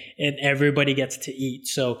 And everybody gets to eat.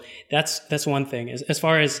 So that's one thing. As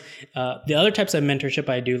far as the other types of mentorship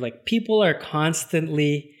I do, like people are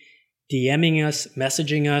constantly DMing us,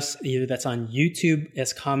 messaging us, either that's on YouTube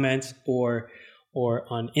as comments or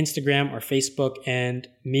on Instagram or Facebook. And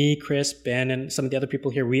me, Chris, Ben, and some of the other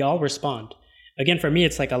people here, we all respond. Again, for me,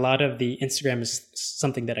 it's like a lot of the Instagram is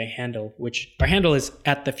something that I handle, which our handle is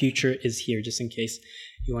 @thefutureishere, just in case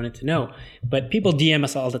you wanted to know. But people DM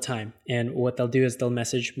us all the time. And what they'll do is they'll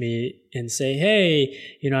message me and say, hey,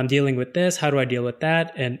 I'm dealing with this. How do I deal with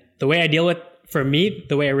that? And the way I deal with, for me,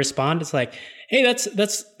 the way I respond, it's like, hey,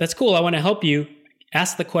 that's cool. I want to help you.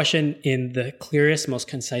 Ask the question in the clearest, most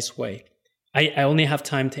concise way. I only have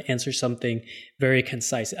time to answer something very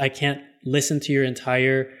concise. I can't listen to your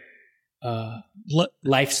entire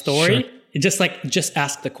life story. Sure. Just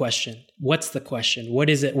ask the question. What's the question? What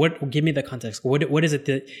is it? Give me the context. What is it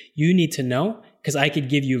that you need to know? Because I could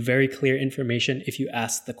give you very clear information if you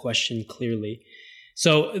ask the question clearly.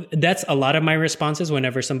 So that's a lot of my responses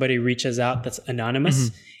whenever somebody reaches out that's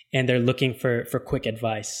anonymous and they're looking for quick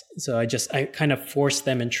advice. So I kind of force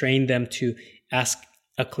them and train them to ask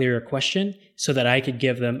a clearer question so that I could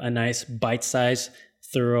give them a nice bite-sized,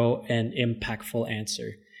 thorough, and impactful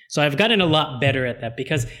answer. So I've gotten a lot better at that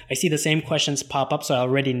because I see the same questions pop up, so I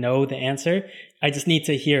already know the answer. I just need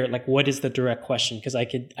to hear, like, what is the direct question? Because I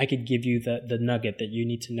could give you the nugget that you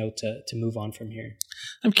need to know to move on from here.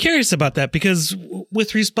 I'm curious about that because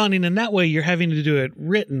with responding in that way, you're having to do it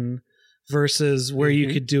written versus where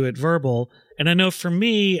you could do it verbal. And I know for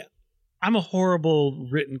me, I'm a horrible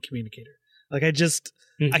written communicator. Like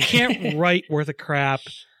I can't write worth a crap,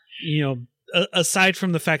 aside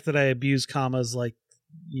from the fact that I abuse commas like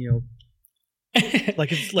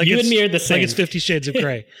it's you and me are the same. Like it's 50 Shades of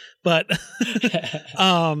Grey. But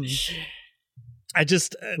I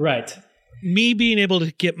just right. Me being able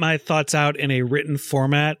to get my thoughts out in a written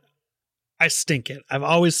format, I stink it. I've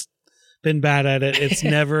always been bad at it. It's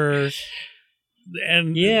never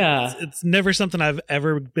it's never something I've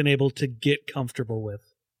ever been able to get comfortable with.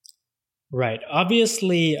 Right.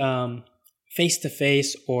 Obviously,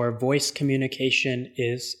 face-to-face or voice communication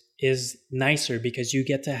is nicer because you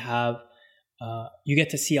get to have you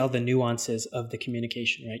get to see all the nuances of the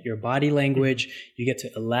communication, right? Your body language, you get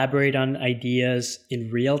to elaborate on ideas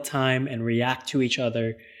in real time and react to each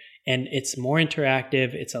other. And it's more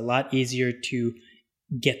interactive. It's a lot easier to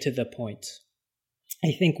get to the point.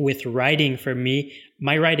 I think with writing, for me,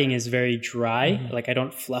 my writing is very dry. Like I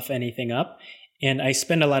don't fluff anything up. And I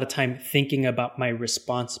spend a lot of time thinking about my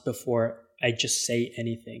response before I just say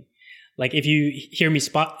anything. Like if you hear me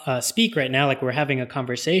speak right now, like we're having a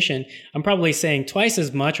conversation, I'm probably saying twice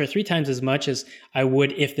as much or 3 times as much as I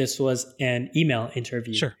would if this was an email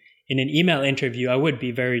interview. Sure. In an email interview, I would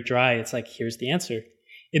be very dry. It's like, here's the answer.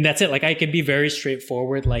 And that's it. Like I could be very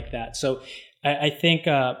straightforward like that. So I think,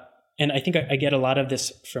 and I think I get a lot of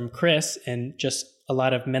this from Chris and just a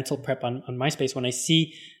lot of mental prep on MySpace. When I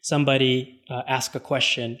see somebody ask a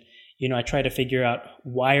question, I try to figure out,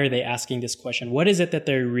 why are they asking this question? What is it that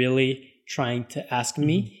they're really trying to ask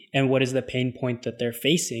me? And what is the pain point that they're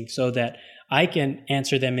facing so that I can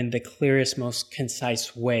answer them in the clearest, most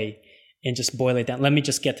concise way and just boil it down. Let me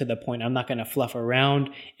just get to the point. I'm not going to fluff around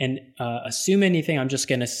and assume anything. I'm just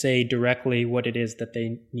going to say directly what it is that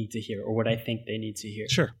they need to hear or what I think they need to hear.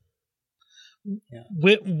 Sure. Yeah.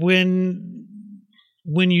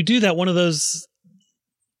 When you do that, one of those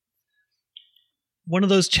one of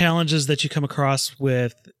those challenges that you come across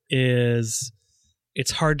with is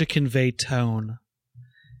it's hard to convey tone.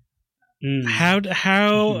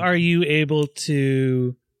 How are you able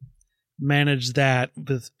to manage that?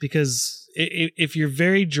 Because if you're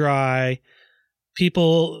very dry,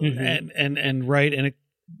 people and write, and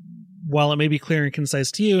while it may be clear and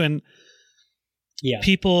concise to you, and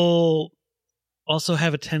people also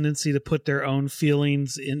have a tendency to put their own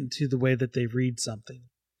feelings into the way that they read something.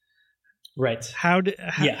 Right. How do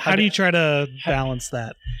you try to balance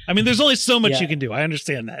that? I mean, there's only so much you can do. I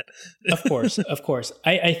understand that. Of course.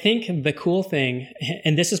 I think the cool thing,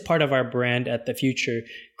 and this is part of our brand at The Future,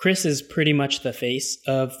 Chris is pretty much the face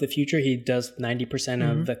of The Future. He does 90%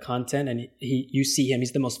 of the content, and you see him.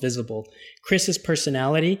 He's the most visible. Chris's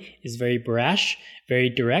personality is very brash, very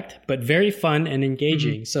direct, but very fun and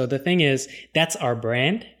engaging. So the thing is, that's our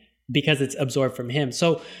brand, because it's absorbed from him.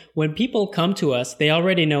 So when people come to us, they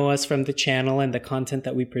already know us from the channel and the content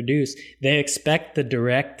that we produce. They expect the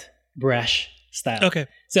direct, brash style. Okay.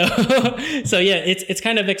 So yeah, it's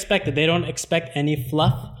kind of expected. They don't expect any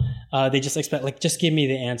fluff. They just expect, just give me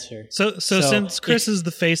the answer. So since Chris is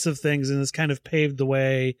the face of things and has kind of paved the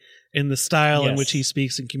way in the style in which he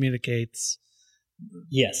speaks and communicates.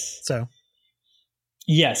 Yes.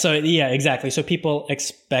 Yeah, exactly. So people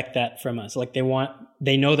expect that from us.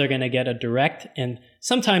 They know they're going to get a direct, and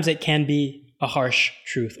sometimes it can be a harsh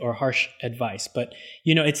truth or harsh advice, but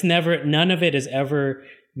it's never, none of it is ever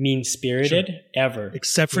mean-spirited, ever.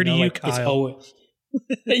 Except for you, Kyle. It's always,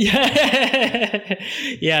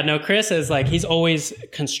 no, Chris is he's always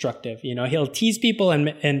constructive. He'll tease people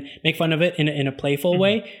and make fun of it in a playful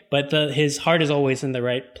way, but his heart is always in the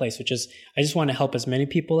right place, which is, I just want to help as many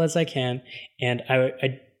people as I can, and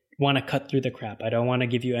I want to cut through the crap. I don't want to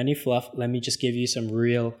give you any fluff. Let me just give you some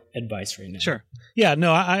real advice right now. Sure. Yeah,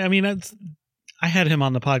 no, I mean, I had him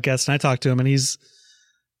on the podcast and I talked to him, and he's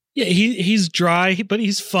dry, but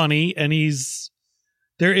he's funny, and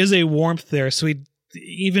there is a warmth there. So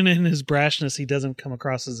even in his brashness, he doesn't come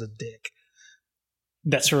across as a dick.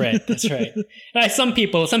 That's right. Some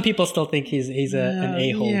people still think he's an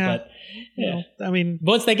a-hole, but I mean,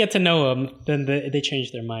 once they get to know him, then they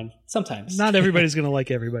change their mind. Sometimes not everybody's going to like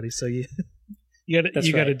everybody, so you got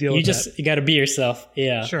to deal with that. You got to be yourself.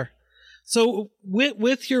 Yeah, sure. So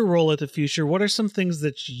with your role at The Future, what are some things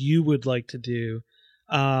that you would like to do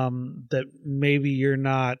that maybe you're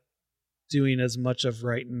not doing as much of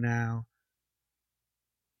right now?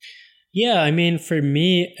 Yeah, I mean, for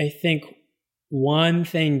me, I think one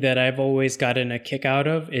thing that I've always gotten a kick out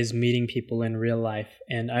of is meeting people in real life.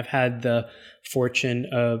 And I've had the fortune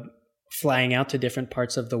of flying out to different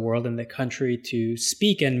parts of the world and the country to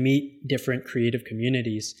speak and meet different creative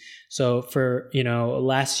communities. So for,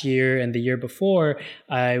 last year and the year before,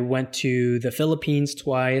 I went to the Philippines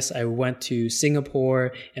twice. I went to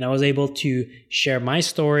Singapore, and I was able to share my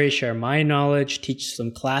story, share my knowledge, teach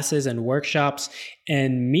some classes and workshops,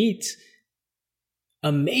 and meet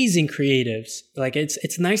amazing creatives.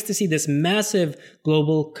 It's nice to see this massive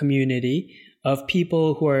global community of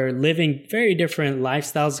people who are living very different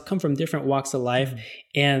lifestyles, come from different walks of life,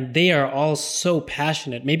 and they are all so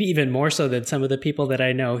passionate, maybe even more so than some of the people that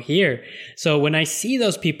I know here. So when I see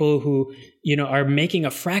those people who, are making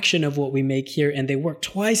a fraction of what we make here, and they work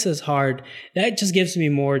twice as hard, that just gives me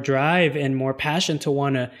more drive and more passion to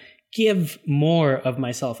want to give more of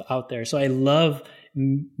myself out there. So I love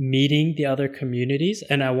meeting the other communities,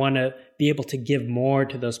 and I want to be able to give more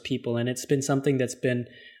to those people. And it's been something that's been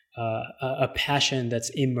a passion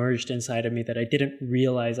that's emerged inside of me that I didn't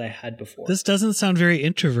realize I had before. This doesn't sound very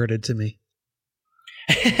introverted to me.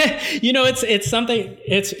 It's something,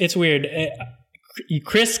 it's weird.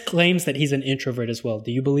 Chris claims that he's an introvert as well.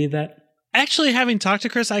 Do you believe that? Actually, having talked to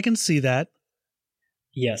Chris, I can see that.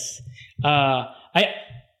 Yes.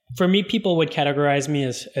 For me, people would categorize me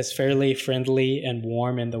as fairly friendly and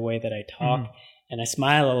warm in the way that I talk, and I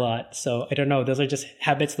smile a lot. So I don't know. Those are just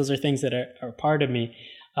habits. Those are things that are part of me.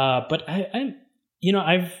 But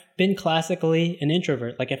I've been classically an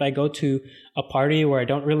introvert. If I go to a party where I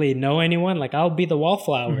don't really know anyone, I'll be the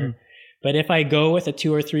wallflower. But if I go with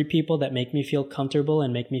 2 or 3 people that make me feel comfortable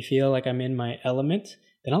and make me feel like I'm in my element,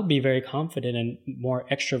 then I'll be very confident and more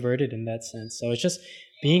extroverted in that sense. So it's just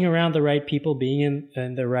being around the right people, being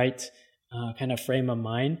in the right kind of frame of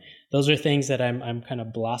mind. Those are things that I'm kind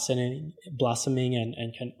of blossoming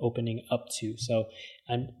and kind of opening up to. So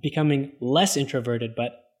I'm becoming less introverted,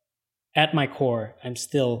 but at my core, I'm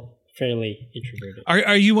still fairly introverted.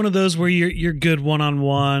 Are you one of those where you're good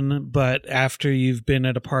one-on-one, but after you've been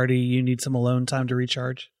at a party, you need some alone time to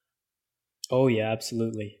recharge? Oh yeah,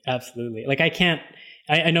 absolutely. I can't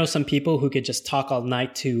I know some people who could just talk all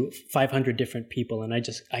night to 500 different people, and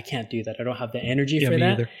I can't do that. I don't have the energy for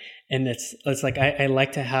that. Either. And it's like I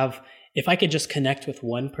like to have, if I could just connect with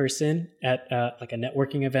one person at like a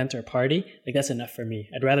networking event or party, like that's enough for me.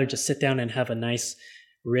 I'd rather just sit down and have a nice,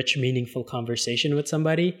 rich, meaningful conversation with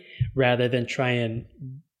somebody rather than try and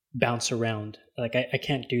bounce around. Like I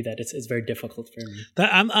can't do that. It's very difficult for me.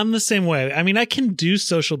 I'm the same way. I mean, I can do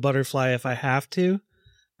social butterfly if I have to,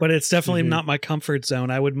 but it's definitely not my comfort zone.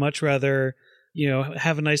 I would much rather,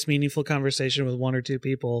 have a nice, meaningful conversation with one or two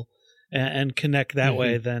people and connect that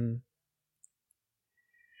way than.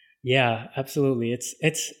 Yeah, absolutely.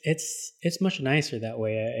 It's much nicer that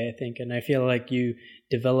way, I think. And I feel like you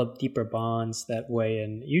develop deeper bonds that way.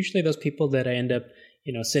 And usually those people that I end up,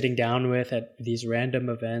 sitting down with at these random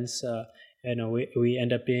events, we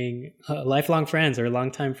end up being lifelong friends or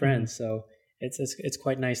longtime friends. So it's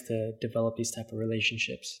quite nice to develop these type of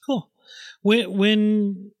relationships. Cool.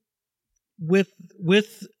 When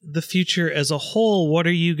with the future as a whole, what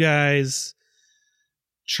are you guys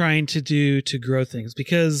trying to do to grow things?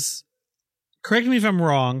 Because, correct me if I'm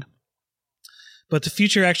wrong, but the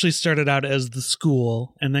future actually started out as the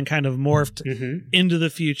school and then kind of morphed into the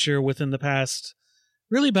future within the past,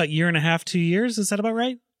 really about year and a half, 2 years. Is that about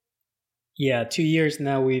right? Yeah, 2 years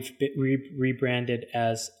now we've rebranded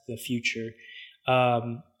as the future.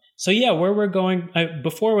 So yeah, where we're going,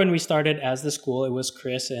 before when we started as the school, it was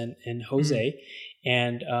Chris and Jose,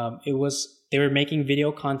 and they were making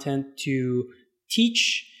video content to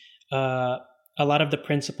teach a lot of the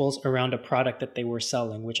principles around a product that they were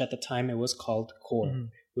selling, which at the time it was called CORE,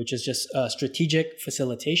 which is just strategic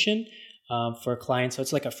facilitation for clients. So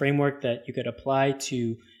it's like a framework that you could apply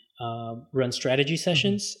to run strategy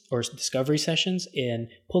sessions or discovery sessions and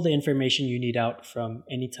pull the information you need out from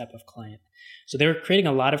any type of client. So they were creating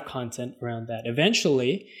a lot of content around that.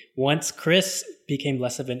 Eventually, once Chris became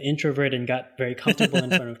less of an introvert and got very comfortable in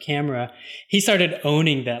front of camera, he started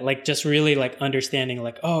owning that, like just really like understanding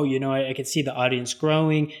like, oh, I could see the audience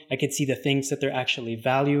growing. I could see the things that they're actually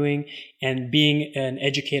valuing. And being an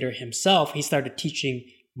educator himself, he started teaching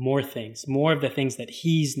more things, more of the things that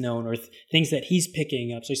he's known or things that he's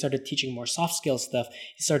picking up. So he started teaching more soft skill stuff.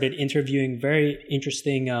 He started interviewing very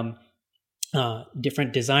interesting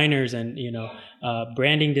different designers and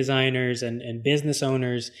branding designers and business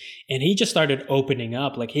owners, and he just started opening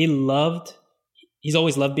up. Like he's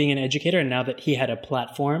always loved being an educator, and now that he had a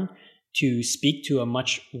platform to speak to a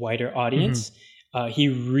much wider audience, he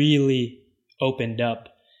really opened up.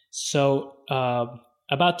 So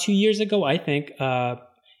about 2 years ago, I think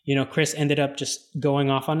Chris ended up just going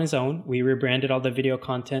off on his own. We rebranded all the video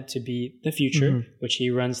content to be the future, which he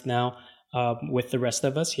runs now with the rest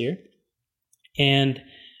of us here. And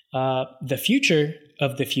the future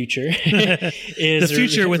of the future is the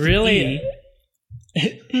future with really,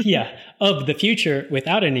 of the future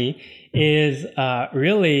without an E is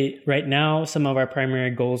really right now. Some of our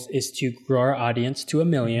primary goals is to grow our audience to 1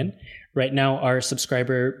 million. Right now, our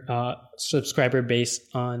subscriber base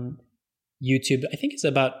on YouTube, I think, is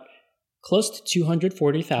about close to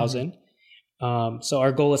 240,000. So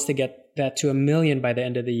our goal is to get that to 1 million by the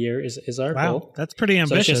end of the year. Is our goal? That's pretty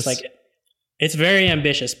ambitious. So it's very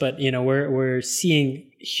ambitious, but we're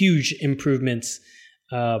seeing huge improvements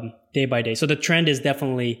day by day. So the trend is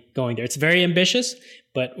definitely going there. It's very ambitious,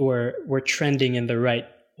 but we're trending in the right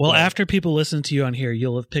way. After people listen to you on here,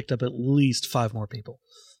 you'll have picked up at least 5 more people.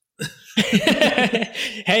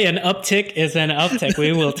 Hey, an uptick is an uptick.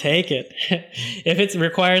 We will take it. If it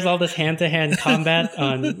requires all this hand-to-hand combat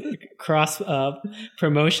on cross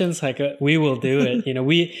promotions, we will do it.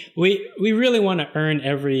 We really want to earn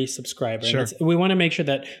every subscriber. Sure. We want to make sure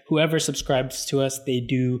that whoever subscribes to us, they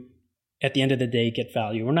do at the end of the day get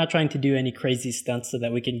value. We're not trying to do any crazy stunts so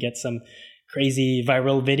that we can get some crazy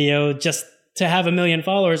viral video just to have 1 million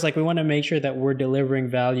followers. Like, we want to make sure that we're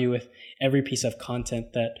delivering value with every piece of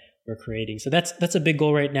content that we're creating. So that's a big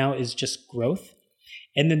goal right now, is just growth.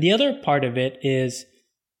 And then the other part of it is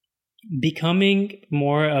becoming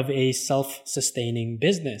more of a self-sustaining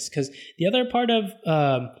business. Because the other part of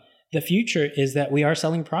the future is that we are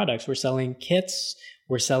selling products. We're selling kits.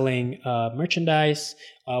 We're selling merchandise.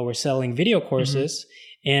 We're selling video courses.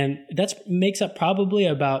 And that makes up probably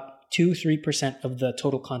about 2-3% of the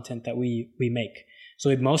total content that we make.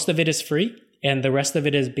 So most of it is free, and the rest of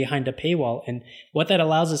it is behind a paywall. And what that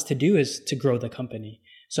allows us to do is to grow the company.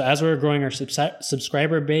 So as we're growing our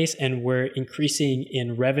subscriber base and we're increasing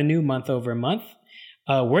in revenue month over month,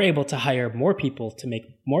 we're able to hire more people to make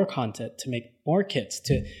more content, to make more kits,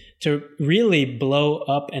 to really blow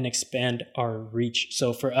up and expand our reach.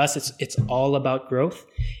 So for us, it's all about growth,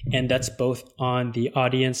 and that's both on the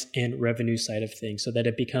audience and revenue side of things, so that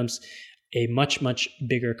it becomes a much, much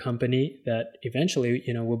bigger company that eventually,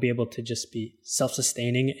 will be able to just be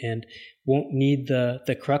self-sustaining and won't need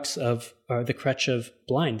the crutch of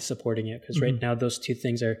blind supporting it. Because right now those two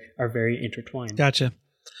things are very intertwined. Gotcha.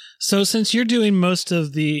 So since you're doing most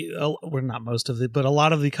of the, well, not most of it, but a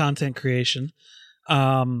lot of the content creation,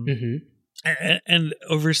 and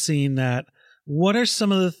overseeing that, what are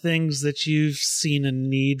some of the things that you've seen a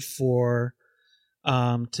need for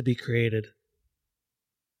to be created?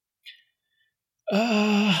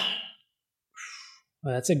 Well,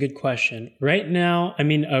 that's a good question. Right now, I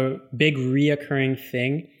mean, a big reoccurring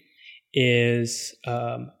thing is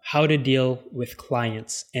how to deal with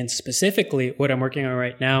clients. And specifically, what I'm working on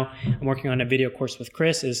right now, I'm working on a video course with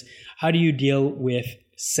Chris, is how do you deal with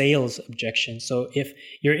sales objections? So if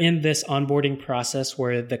you're in this onboarding process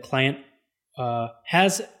where the client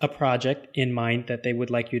has a project in mind that they would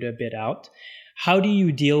like you to bid out, how do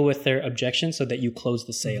you deal with their objections so that you close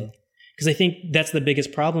the sale? Because I think that's the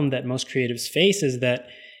biggest problem that most creatives face, is that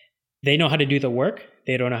they know how to do the work.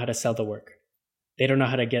 They don't know how to sell the work. They don't know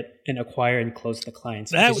how to get and acquire and close the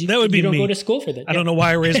clients. That would be you don't me. Go to school for that. I don't know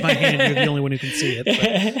why I raised my hand. You're the only one who can see it.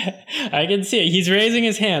 But. I can see it. He's raising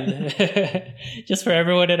his hand. Just for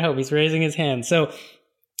everyone at home, he's raising his hand. So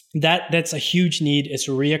that's a huge need. It's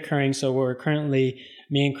reoccurring. So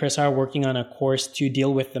me and Chris are working on a course to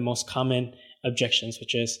deal with the most common objections,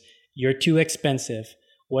 which is, you're too expensive.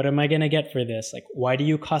 What am I going to get for this? Like, why do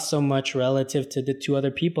you cost so much relative to the two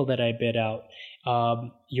other people that I bid out?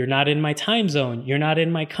 You're not in my time zone. You're not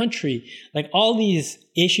in my country. Like, all these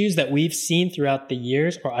issues that we've seen throughout the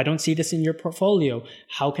years, or I don't see this in your portfolio.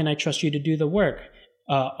 How can I trust you to do the work?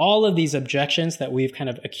 All of these objections that we've kind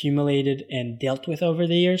of accumulated and dealt with over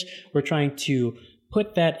the years, we're trying to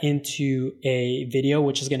put that into a video,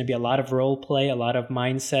 which is going to be a lot of role play, a lot of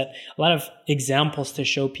mindset, a lot of examples to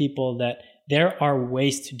show people that there are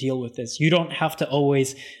ways to deal with this. You don't have to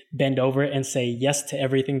always bend over and say yes to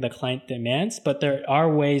everything the client demands, but there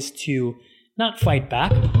are ways to not fight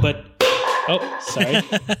back, but, oh, sorry.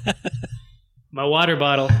 My water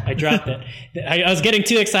bottle, I dropped it. I was getting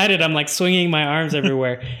too excited. I'm like swinging my arms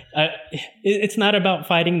everywhere. It's not about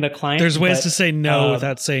fighting the client. There's ways to say no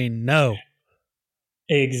without saying no.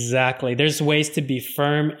 Exactly. There's ways to be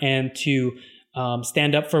firm and to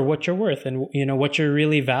stand up for what you're worth and what you're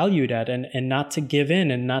really valued at, and not to give in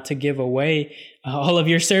and not to give away all of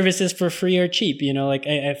your services for free or cheap.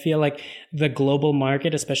 I feel like the global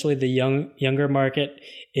market, especially the younger market,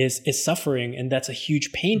 is suffering, and that's a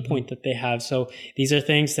huge pain point that they have. So these are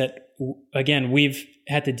things that, again, we've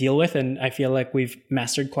had to deal with, and I feel like we've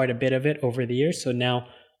mastered quite a bit of it over the years. So now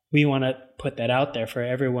we want to put that out there for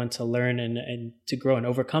everyone to learn and to grow and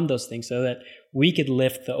overcome those things, so that we could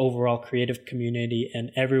lift the overall creative community and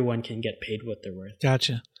everyone can get paid what they're worth.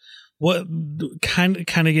 Gotcha. What kind of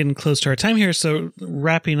getting close to our time here. So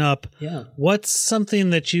wrapping up, what's something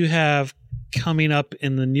that you have coming up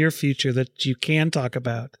in the near future that you can talk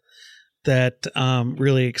about that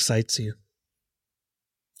really excites you?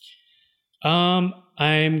 I'm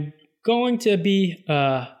going to be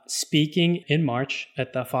speaking in March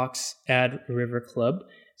at the Fox Ad River Club.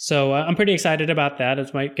 So I'm pretty excited about that. It's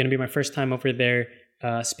going to be my first time over there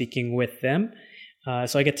speaking with them.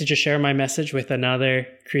 So I get to just share my message with another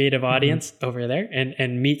creative audience over there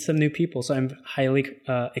and meet some new people. So I'm highly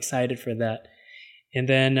excited for that. And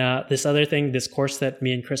then this other thing, this course that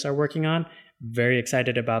me and Chris are working on, very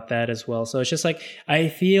excited about that as well. So it's just like, I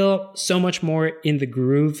feel so much more in the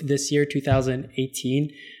groove this year, 2018.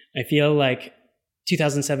 I feel like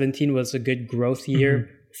 2017 was a good growth year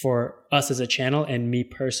for us as a channel, and me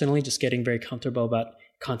personally, just getting very comfortable about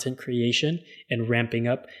content creation and ramping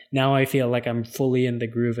up. Now I feel like I'm fully in the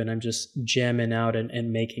groove and I'm just jamming out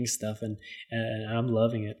and making stuff, and I'm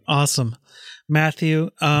loving it. Awesome. Matthew,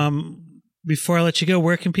 before I let you go,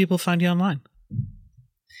 where can people find you online?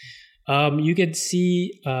 You could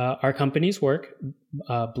see our company's work,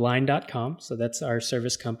 blind.com. So that's our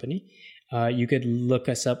service company. You could look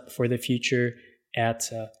us up for the future at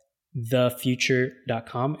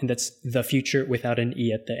thefuture.com, and that's the future without an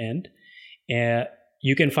E at the end.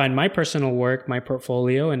 You can find my personal work, my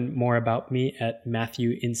portfolio, and more about me at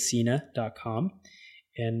matthewencina.com.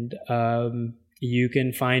 And you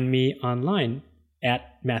can find me online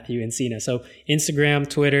at Matthew Encina. So Instagram,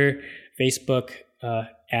 Twitter, Facebook,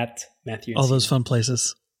 at Matthew Encina. All those fun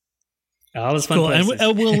places. All those fun places.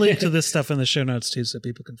 And we'll link to this stuff in the show notes too, so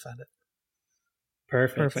people can find it.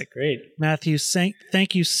 Perfect. Great. Matthew,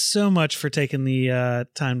 thank you so much for taking the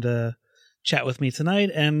time to chat with me tonight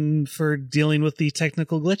and for dealing with the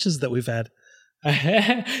technical glitches that we've had.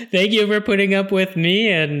 Thank you for putting up with me,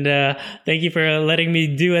 and thank you for letting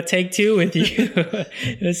me do a take two with you.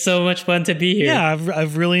 It was so much fun to be here. Yeah,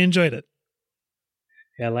 I've really enjoyed it.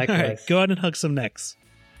 Yeah, likewise. All right, go out and hug some necks.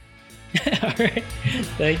 All right,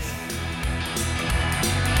 thanks.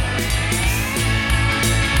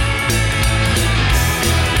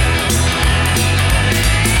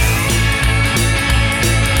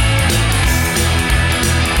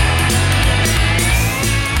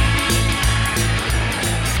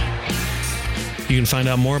 You can find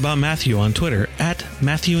out more about Matthew on Twitter at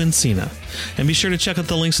Matthew Encina, and be sure to check out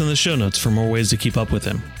the links in the show notes for more ways to keep up with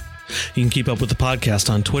him. You can keep up with the podcast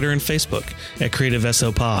on Twitter and Facebook at Creative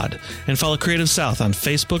SO Pod, and follow Creative South on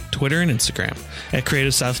Facebook, Twitter, and Instagram at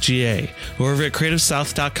Creative South GA, or over at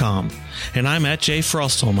CreativeSouth.com. And I'm at Jay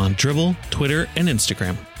Frostholm on Dribbble, Twitter, and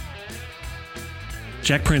Instagram.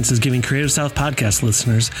 Jack Prince is giving Creative South podcast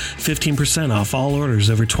listeners 15% off all orders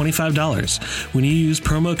over $25 when you use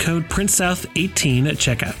promo code PrinceSouth18 at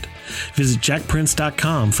checkout. Visit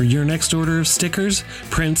jackprince.com for your next order of stickers,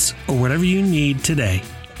 prints, or whatever you need today.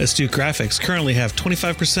 Astute Graphics currently have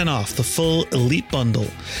 25% off the full Elite Bundle,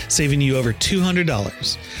 saving you over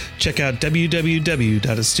 $200. Check out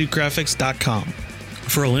www.astutegraphics.com.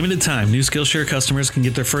 For a limited time, new Skillshare customers can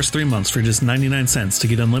get their first 3 months for just 99 cents to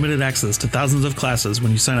get unlimited access to thousands of classes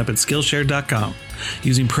when you sign up at Skillshare.com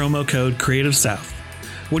using promo code CreativeSouth.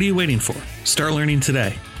 What are you waiting for? Start learning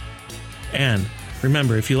today. And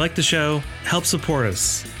remember, if you like the show, help support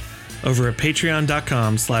us over at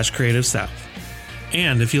patreon.com/CreativeSouth.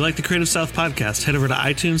 And if you like the Creative South podcast, head over to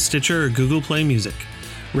iTunes, Stitcher, or Google Play Music.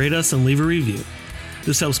 Rate us and leave a review.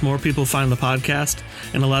 This helps more people find the podcast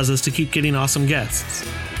and allows us to keep getting awesome guests.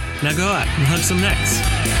 Now go out and hug some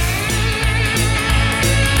necks.